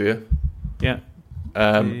 Do you? Yeah.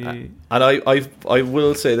 And I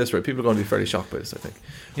will say this, right? People are going to be fairly shocked by this, I think.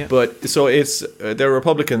 Yeah. But so it's they're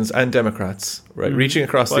Republicans and Democrats, right, reaching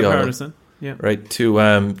across the aisle, right,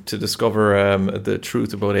 to discover the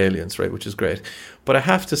truth about aliens, right, which is great. But I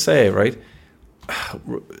have to say, right,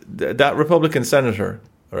 that Republican senator,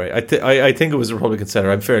 right, I think it was a Republican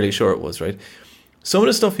senator. I'm fairly sure it was, right. Some of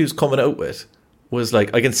the stuff he was coming out with was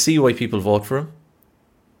like, I can see why people vote for him.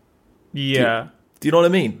 Yeah. Do you know what I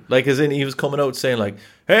mean? Like, as in, he was coming out saying like,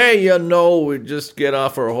 hey, we just get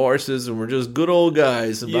off our horses and we're just good old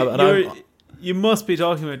guys. And you must be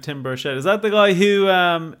talking about Tim Burchett. Is that the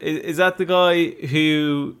guy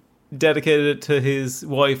who dedicated it to his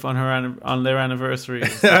wife on their anniversary?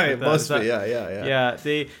 It must be,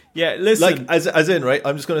 yeah. Listen, like as in, right?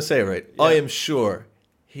 I'm just going to say, right? Yeah. I am sure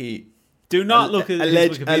he. Do not look at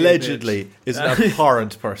allegedly page. Is an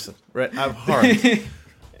abhorrent person, right? Abhorrent.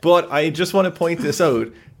 But I just want to point this out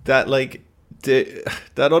that like that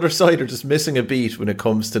other side are just missing a beat when it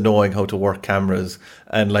comes to knowing how to work cameras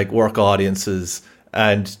and like work audiences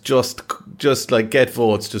and just like get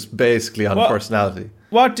votes just basically on personality.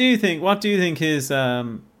 What do you think? What do you think his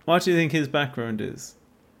background is?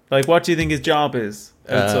 Like, what do you think his job is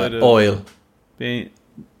outside of oil?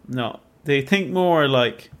 No, they think more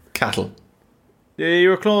like cattle. You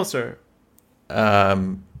were closer.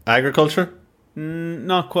 Agriculture.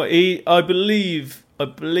 Not quite. I believe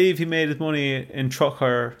he made his money in truck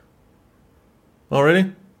hire. Oh,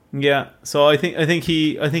 really? Yeah. So I think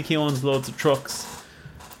he owns loads of trucks.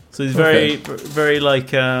 So he's very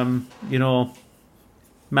like man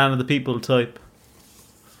of the people type.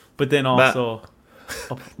 But then also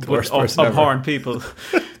abhorrent people.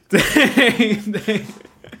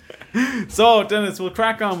 So Dennis, we'll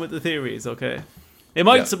crack on with the theories, okay? It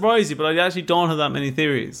might surprise you, but I actually don't have that many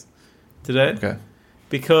theories today. Okay.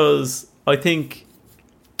 Because I think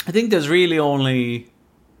there's really only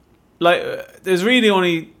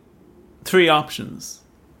three options.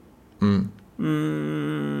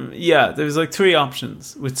 There's like three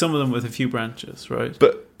options, with some of them with a few branches, right?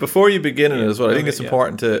 But before you begin it as well, I think it's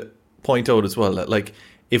important to point out as well that like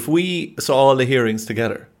if we saw all the hearings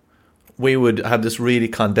together, we would have this really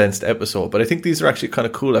condensed episode. But I think these are actually kind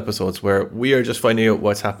of cool episodes where we are just finding out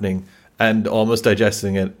what's happening and almost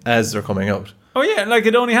digesting it as they're coming out. Oh yeah, like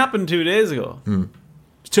it only happened 2 days ago.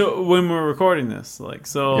 When we're recording this, like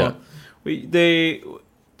to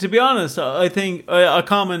be honest, I think a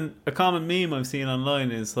common meme I've seen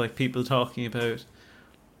online is like people talking about,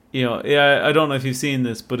 I don't know if you've seen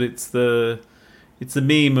this, but it's the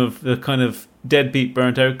meme of the kind of deadbeat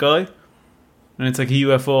burnt out guy, and it's like a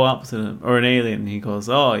UFO opposite him or an alien. He goes,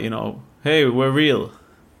 hey, we're real,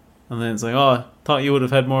 and then it's like, oh, thought you would have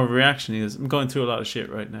had more of a reaction. He goes, I'm going through a lot of shit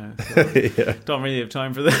right now, so don't really have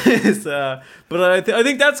time for this. But I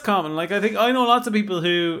think that's common. Like I know lots of people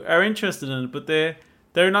who are interested in it, but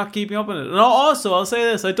they're not keeping up on it. And also, I'll say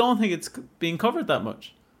this: I don't think it's being covered that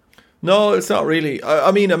much. No, it's not really.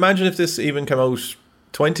 I mean, imagine if this even came out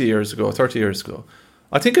 20 years ago, 30 years ago.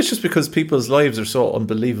 I think it's just because people's lives are so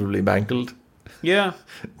unbelievably mangled. Yeah.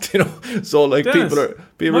 So like Dennis,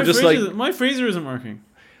 people are just like, my freezer isn't working.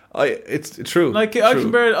 It's true. Like I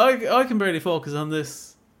can barely focus on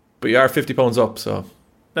this. But you are 50 pounds up, so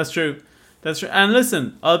that's true. And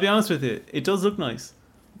listen, I'll be honest with you, it does look nice.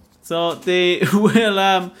 So they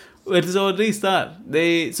will so at least that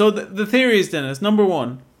the theory is, Dennis, number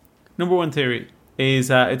one theory is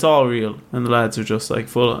it's all real, and the lads are just like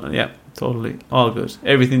full on, totally all good.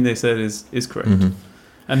 Everything they said is correct.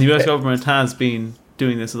 And the US government has been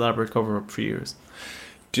doing this elaborate cover up for years.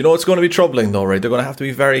 Do you know what's going to be troubling though, right? They're going to have to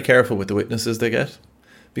be very careful with the witnesses they get,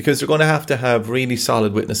 because they're going to have really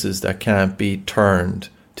solid witnesses that can't be turned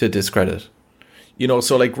to discredit.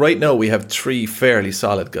 So like right now we have 3 fairly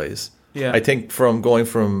solid guys. Yeah. I think from going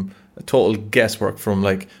from a total guesswork from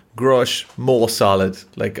like Grush, most solid,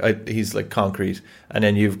 like he's like concrete, and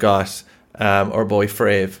then you've got our boy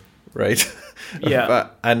Frave, right? Yeah.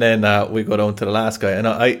 And then we go down to the last guy, and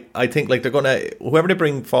I think like they're gonna, whoever they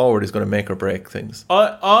bring forward is gonna make or break things.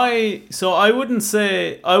 So I wouldn't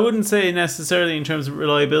say necessarily in terms of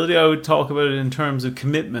reliability. I would talk about it in terms of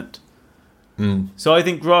commitment. So I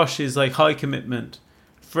think Rush is like high commitment.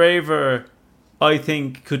 Fravor, I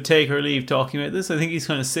think, could take or leave talking about this. I think he's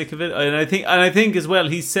kind of sick of it, and I think as well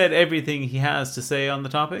he's said everything he has to say on the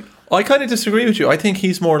topic. I kind of disagree with you. I think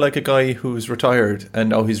he's more like a guy who's retired and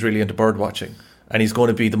now he's really into bird watching, and he's going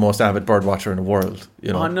to be the most avid bird watcher in the world.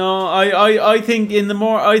 You know? Oh no, I think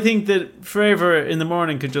I think that Fravor in the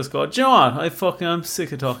morning could just go, "Do you know what? I'm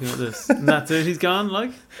sick of talking about this," and that's it. He's gone.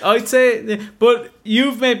 Like I'd say, but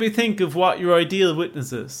you've made me think of what your ideal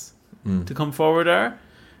witnesses to come forward are,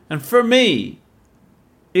 and for me,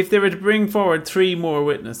 if they were to bring forward 3 more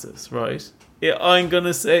witnesses, right? I'm going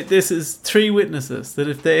to say this is 3 witnesses that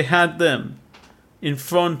if they had them in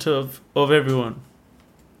front of everyone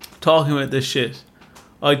talking about this shit,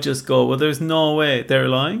 I'd just go, well, there's no way they're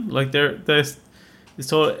lying. Like they're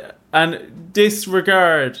so, and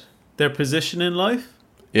disregard their position in life.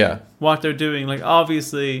 Yeah. What they're doing. Like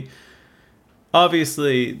obviously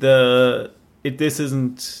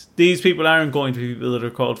these people aren't going to be people that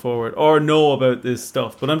are called forward or know about this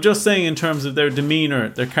stuff. But I'm just saying in terms of their demeanour,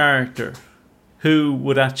 their character, who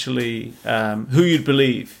would actually, who you'd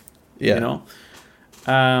believe, you know?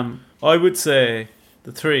 I would say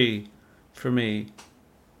the 3 for me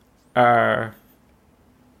are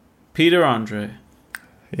Peter Andre.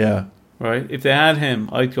 Yeah. Right? If they had him,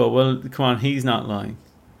 I'd go, well, come on, he's not lying.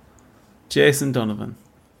 Jason Donovan,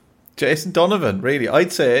 really?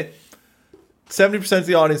 I'd say 70% of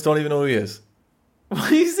the audience don't even know who he is.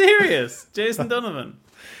 Are you serious? Jason Donovan.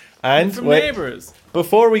 And from Neighbours.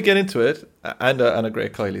 Before we get into it, and a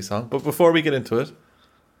great Kylie song, but before we get into it,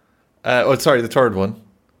 the third one.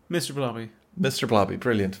 Mr. Blobby,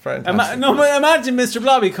 brilliant. Fantastic. But imagine Mr.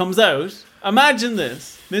 Blobby comes out. Imagine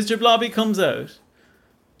this. Mr. Blobby comes out,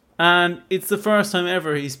 and it's the first time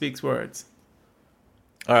ever he speaks words.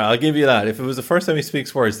 All right, I'll give you that. If it was the first time he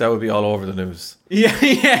speaks words, that would be all over the news. Yeah,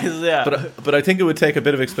 yes, yeah. But I think it would take a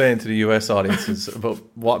bit of explaining to the US audiences about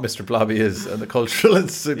what Mr. Blobby is and the cultural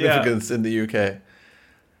significance in the UK.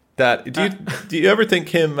 Do you ever think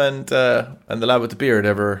him and the lad with the beard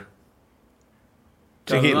ever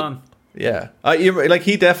got it on? Yeah,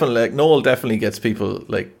 he definitely, Noel definitely gets people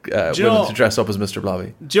women to dress up as Mr.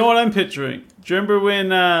 Blobby. Do you know what I'm picturing? Do you remember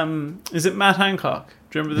when is it Matt Hancock?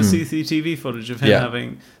 Do you remember the CCTV footage of him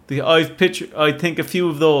having I think a few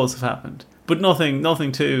of those have happened, but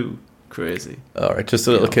nothing too crazy. All right, just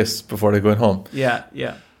a little kiss before they're going home. Yeah,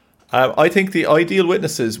 yeah. I think the ideal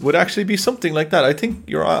witnesses would actually be something like that. I think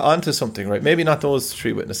you're onto something, right? Maybe not those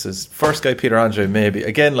 3 witnesses. First guy, Peter Andre, maybe.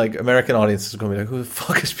 Again, like American audiences are going to be like, who the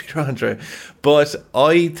fuck is Peter Andre? But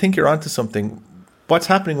I think you're onto something. What's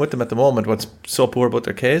happening with them at the moment, what's so poor about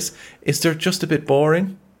their case, is they're just a bit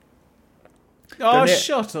boring. Oh,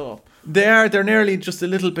 shut up. They're nearly just a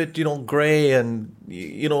little bit, grey, and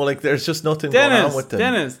there's just nothing going on with them.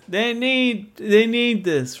 Dennis, they need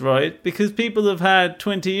this, right? Because people have had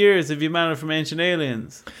 20 years of Humana from Ancient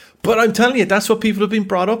Aliens. But I'm telling you, that's what people have been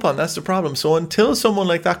brought up on. That's the problem. So until someone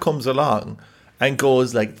like that comes along and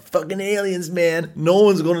goes like, fucking aliens, man, no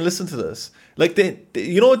one's going to listen to this. Like,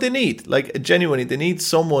 you know what they need? Like, genuinely, they need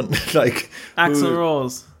someone like Axl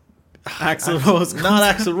Rose. Axl Rose. Not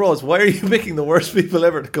Axl Rose. Why are you picking the worst people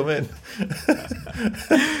ever to come in?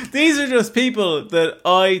 These are just people that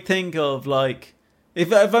I think of, like,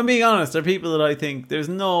 if I'm being honest, they're people that I think there's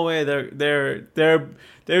no way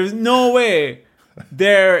there's no way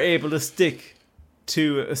they're able to stick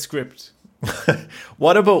to a script.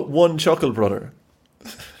 What about one Chuckle Brother?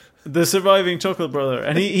 The surviving Chuckle Brother,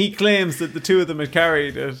 and he claims that the 2 of them had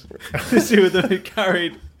carried it. The 2 of them had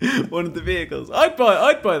carried one of the vehicles. I'd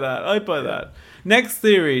buy that. Next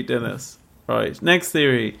theory, Dennis. Right. Next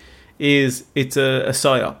theory is it's a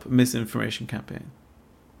psyop, misinformation campaign.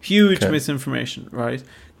 Huge misinformation. Right.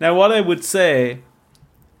 Now, what I would say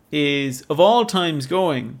is, of all times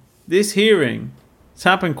going, this hearing has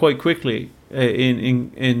happened quite quickly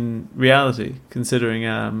in reality, considering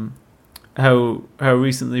how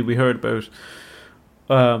recently we heard about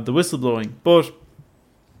the whistleblowing. But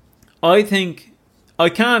I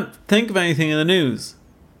can't think of anything in the news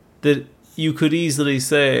that you could easily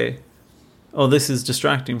say, oh, this is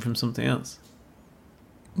distracting from something else.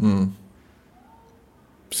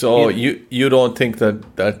 So you don't think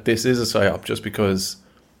that this is a psyop just because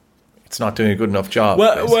it's not doing a good enough job?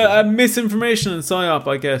 Well, misinformation and psyop,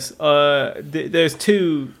 I guess. There's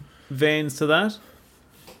 2 veins to that.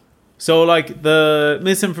 So, like, the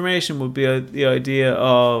misinformation would be the idea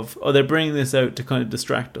of, they're bringing this out to kind of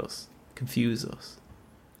distract us, confuse us.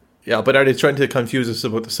 Yeah, but are they trying to confuse us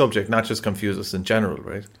about the subject, not just confuse us in general,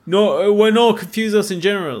 right? No, confuse us in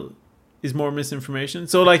general is more misinformation.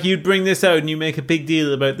 So, like, you'd bring this out and you make a big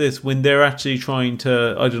deal about this when they're actually trying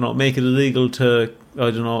to, I don't know, make it illegal to, I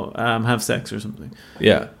don't know, have sex or something.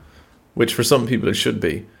 Yeah, which for some people it should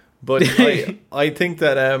be. But I think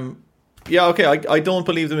that, I don't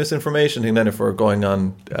believe the misinformation thing then if we're going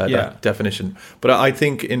on that definition. But I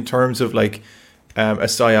think in terms of, like, a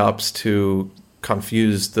psyops to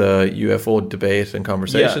confuse the UFO debate and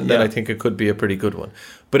conversation, then I think it could be a pretty good one.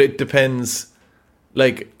 But it depends,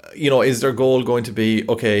 like, you know, is their goal going to be,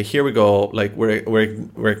 okay, here we go, like,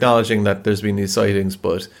 we're acknowledging that there's been these sightings,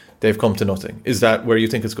 but they've come to nothing. Is that where you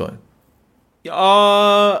think it's going?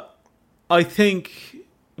 I think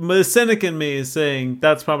the cynic in me is saying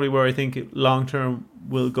that's probably where I think it long term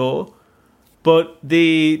will go. But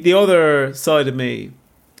the other side of me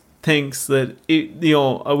thinks that,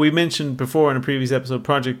 we mentioned before in a previous episode,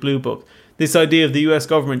 Project Blue Book, this idea of the US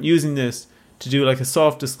government using this to do like a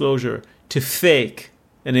soft disclosure to fake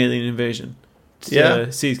an alien invasion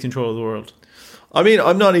to seize control of the world. I mean,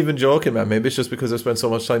 I'm not even joking, man. Maybe it's just because I've spent so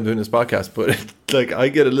much time doing this podcast, but like, I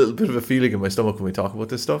get a little bit of a feeling in my stomach when we talk about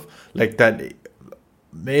this stuff, like that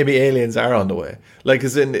maybe aliens are on the way. Like,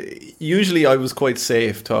 as in, usually I was quite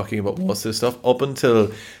safe talking about most of this stuff up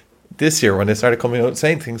until this year when they started coming out and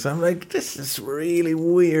saying things. I'm like, this is really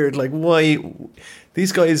weird. Like, why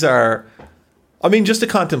these guys are, I mean, just to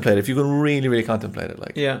contemplate, if you can really, really contemplate it,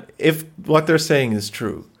 like, if what they're saying is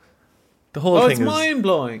true, the whole thing is mind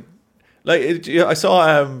blowing. Like, I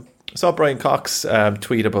saw Brian Cox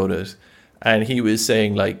tweet about it, and he was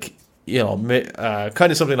saying, like, you know,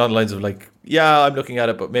 kind of something along the lines of, like, yeah, I'm looking at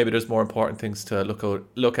it, but maybe there's more important things to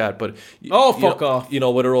look at. But fuck off, you know,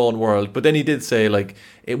 with our own world. But then he did say, like,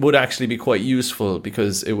 it would actually be quite useful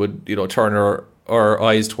because it would, you know, turn our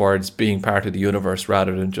eyes towards being part of the universe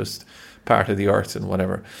rather than just part of the earth and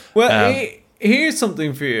whatever. Well, here's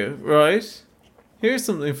something for you, right? Here's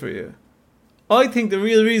something for you. I think the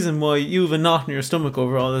real reason why you have a knot in your stomach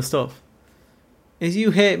over all this stuff is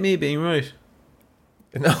you hate me being right.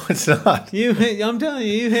 No, it's not. I'm telling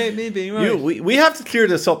you, you hate me being right. We have to clear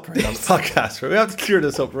this up right on the podcast. Right? We have to clear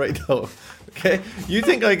this up right now. Okay? You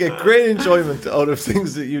think I get great enjoyment out of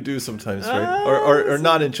things that you do sometimes, right? Or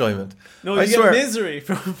not enjoyment. No, you get misery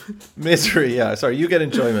from... Misery, yeah. Sorry, you get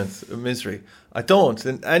enjoyment. Misery. I don't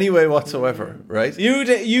in any way whatsoever, right? You'd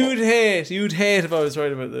hate if I was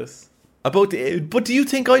right about this. But do you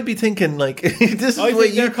think I'd be thinking, like, this is I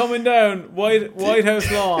think they're coming down White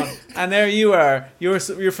House lawn, and there you are. You're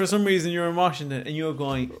for some reason you're in Washington, and you're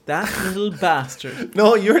going, that little bastard.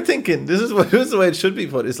 No, you're thinking this is the way it should be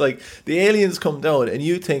put. It's like the aliens come down, and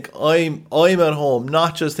you think I'm at home,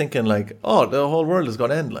 not just thinking like, oh, the whole world is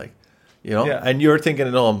going to end, like, you know, and you're thinking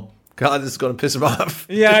at home, God, this is going to piss him off.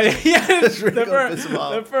 Yeah. It's really going to piss him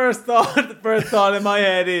off. The first thought in my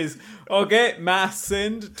head is, okay, mass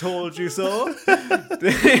sinned, told you so.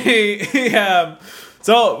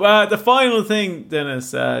 So the final thing,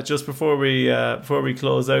 Dennis, just before we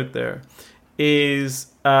close out there, is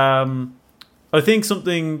I think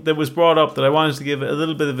something that was brought up that I wanted to give a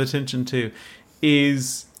little bit of attention to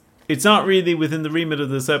is, it's not really within the remit of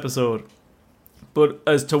this episode, but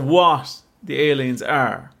as to what the aliens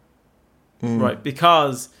are. Right,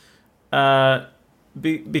 because in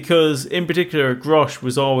particular, Grush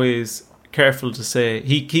was always careful to say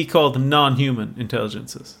he called them non-human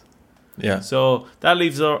intelligences. Yeah. So that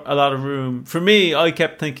leaves a lot of room for me. I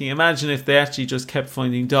kept thinking, imagine if they actually just kept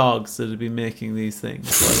finding dogs that had been making these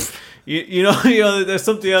things. Like, you know, there's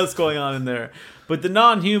something else going on in there. But the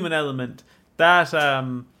non-human element that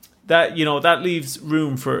leaves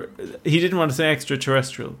room for. He didn't want to say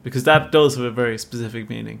extraterrestrial because that does have a very specific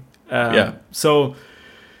meaning. So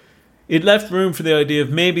it left room for the idea of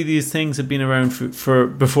maybe these things have been around for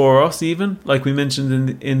before us, even like we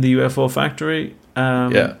mentioned in the UFO Factory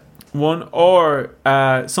one, or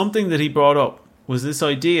something that he brought up was this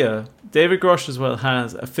idea. David Grush as well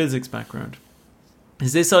has a physics background.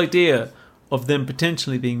 Is this idea of them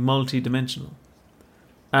potentially being multi-dimensional,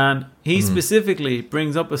 and he specifically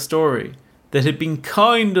brings up a story that there had been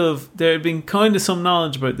kind of some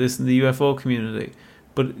knowledge about this in the UFO community.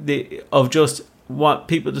 But of just what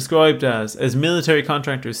people described as military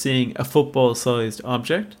contractors seeing a football-sized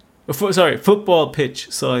object, football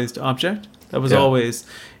pitch-sized object that was always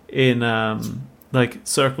in like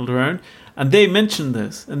circled around, and they mentioned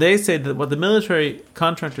this, and they said that what the military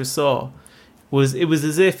contractors saw was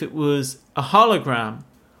as if it was a hologram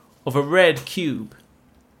of a red cube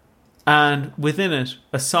and within it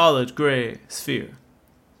a solid grey sphere.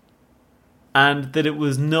 And that it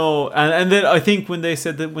was and then I think when they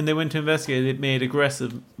said that when they went to investigate, it made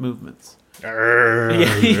aggressive movements.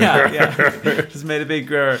 yeah. Just made a big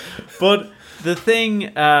grrr. But the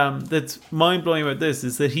thing that's mind blowing about this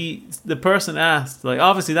is that the person asked, like,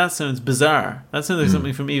 obviously that sounds bizarre. That sounds like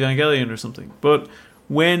something from Evangelion or something. But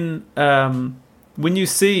when you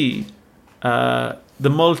see the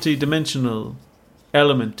multi-dimensional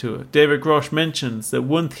element to it, David Grosh mentions that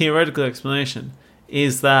one theoretical explanation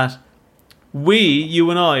is that you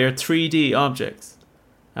and I, are 3D objects,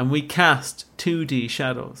 and we cast 2D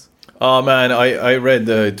shadows. Oh man, I read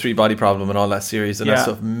the 3-body problem and all that series, and that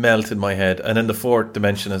stuff melted my head. And then the 4th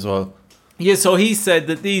dimension as well. Yeah, so he said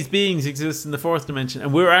that these beings exist in the 4th dimension,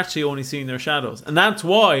 and we're actually only seeing their shadows, and that's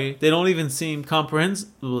why they don't even seem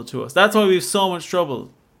comprehensible to us. That's why we have so much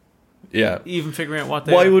trouble. Yeah, even figuring out what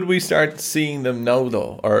they Why are. would we start seeing them now,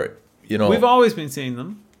 though? Or we've always been seeing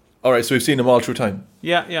them. All right, so we've seen them all through time.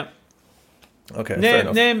 Yeah. Okay, fair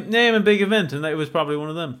enough. Name a big event, and that was probably one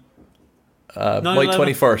of them. My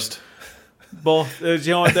 21st. Both,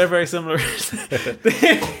 you know what? They're very similar.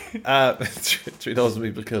 3,000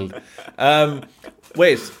 people killed.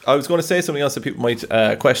 Wait, I was going to say something else that people might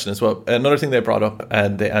question as well. Another thing they brought up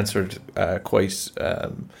and they answered quite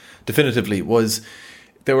definitively was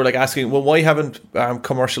they were like asking, well, why haven't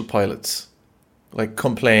commercial pilots like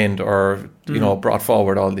complained or brought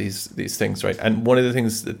forward all these things, right? And one of the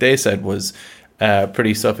things that they said was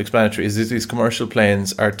pretty self-explanatory, is that these commercial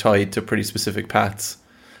planes are tied to pretty specific paths,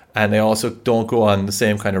 and they also don't go on the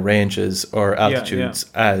same kind of ranges or altitudes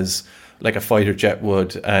as like a fighter jet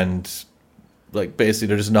would, and like basically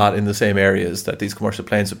they're just not in the same areas that these commercial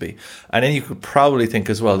planes would be. And then you could probably think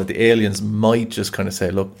as well that the aliens might just kind of say,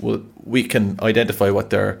 look, well, we can identify what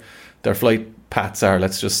their flight paths are,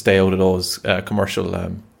 let's just stay out of those commercial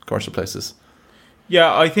places.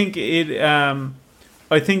 Yeah, I think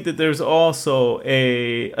I think that there's also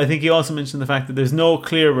I think he also mentioned the fact that there's no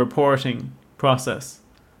clear reporting process.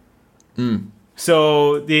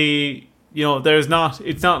 So there's not.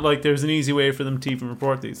 It's not like there's an easy way for them to even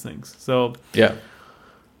report these things. So yeah.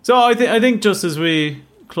 So I think just as we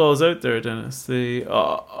close out there, Dennis,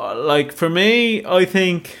 like for me, I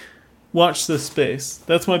think watch this space.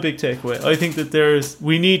 That's my big takeaway. I think that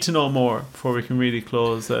we need to know more before we can really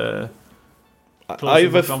close on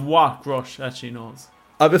what Rush actually knows.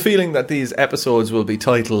 I have a feeling that these episodes will be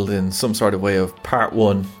titled in some sort of way of part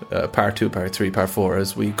 1, part 2, part 3, part 4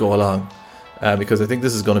 as we go along, because I think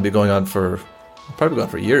this is going to be going on for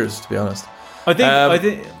years, to be honest. I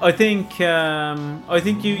think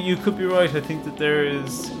you could be right. I think that there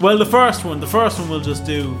is. Well, the first one we'll just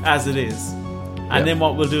do as it is, and then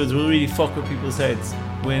what we'll do is we'll really fuck with people's heads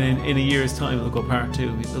when in a year's time we'll go part 2.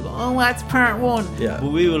 We'll go, oh, that's part 1. Yeah.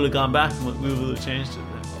 But we will have gone back and we will have changed it.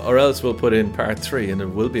 Or else we'll put in part 3 and there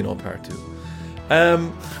will be no part 2.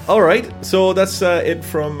 Alright, so that's it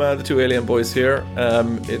from the two alien boys here.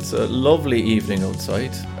 It's a lovely evening outside.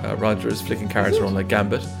 Roger is flicking cards around like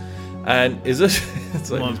Gambit. And is it? It's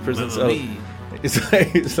like his prison cell.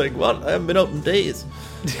 It's like, what? I haven't been out in days.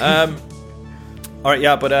 Alright,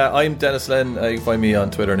 yeah, but I'm Dennis Len. You can find me on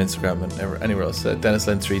Twitter and Instagram and anywhere else. Dennis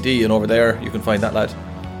Len 3D, and over there you can find that lad.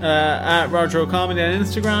 At Roger O'Comedy on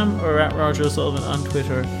Instagram, or at Roger O'Sullivan on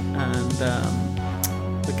Twitter, and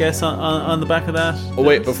I guess on the back of that. Oh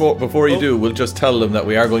wait, before you do, we'll just tell them that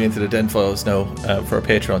we are going into the Den Files now for our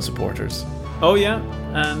Patreon supporters. Oh yeah,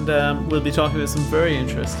 and we'll be talking about some very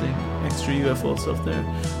interesting extra UFO stuff there.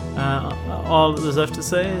 All there's left to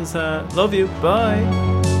say is love you, bye.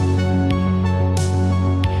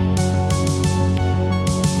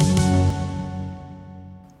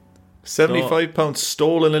 £75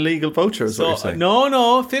 stolen illegal voucher is what you're saying? No,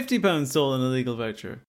 £50 stolen illegal voucher.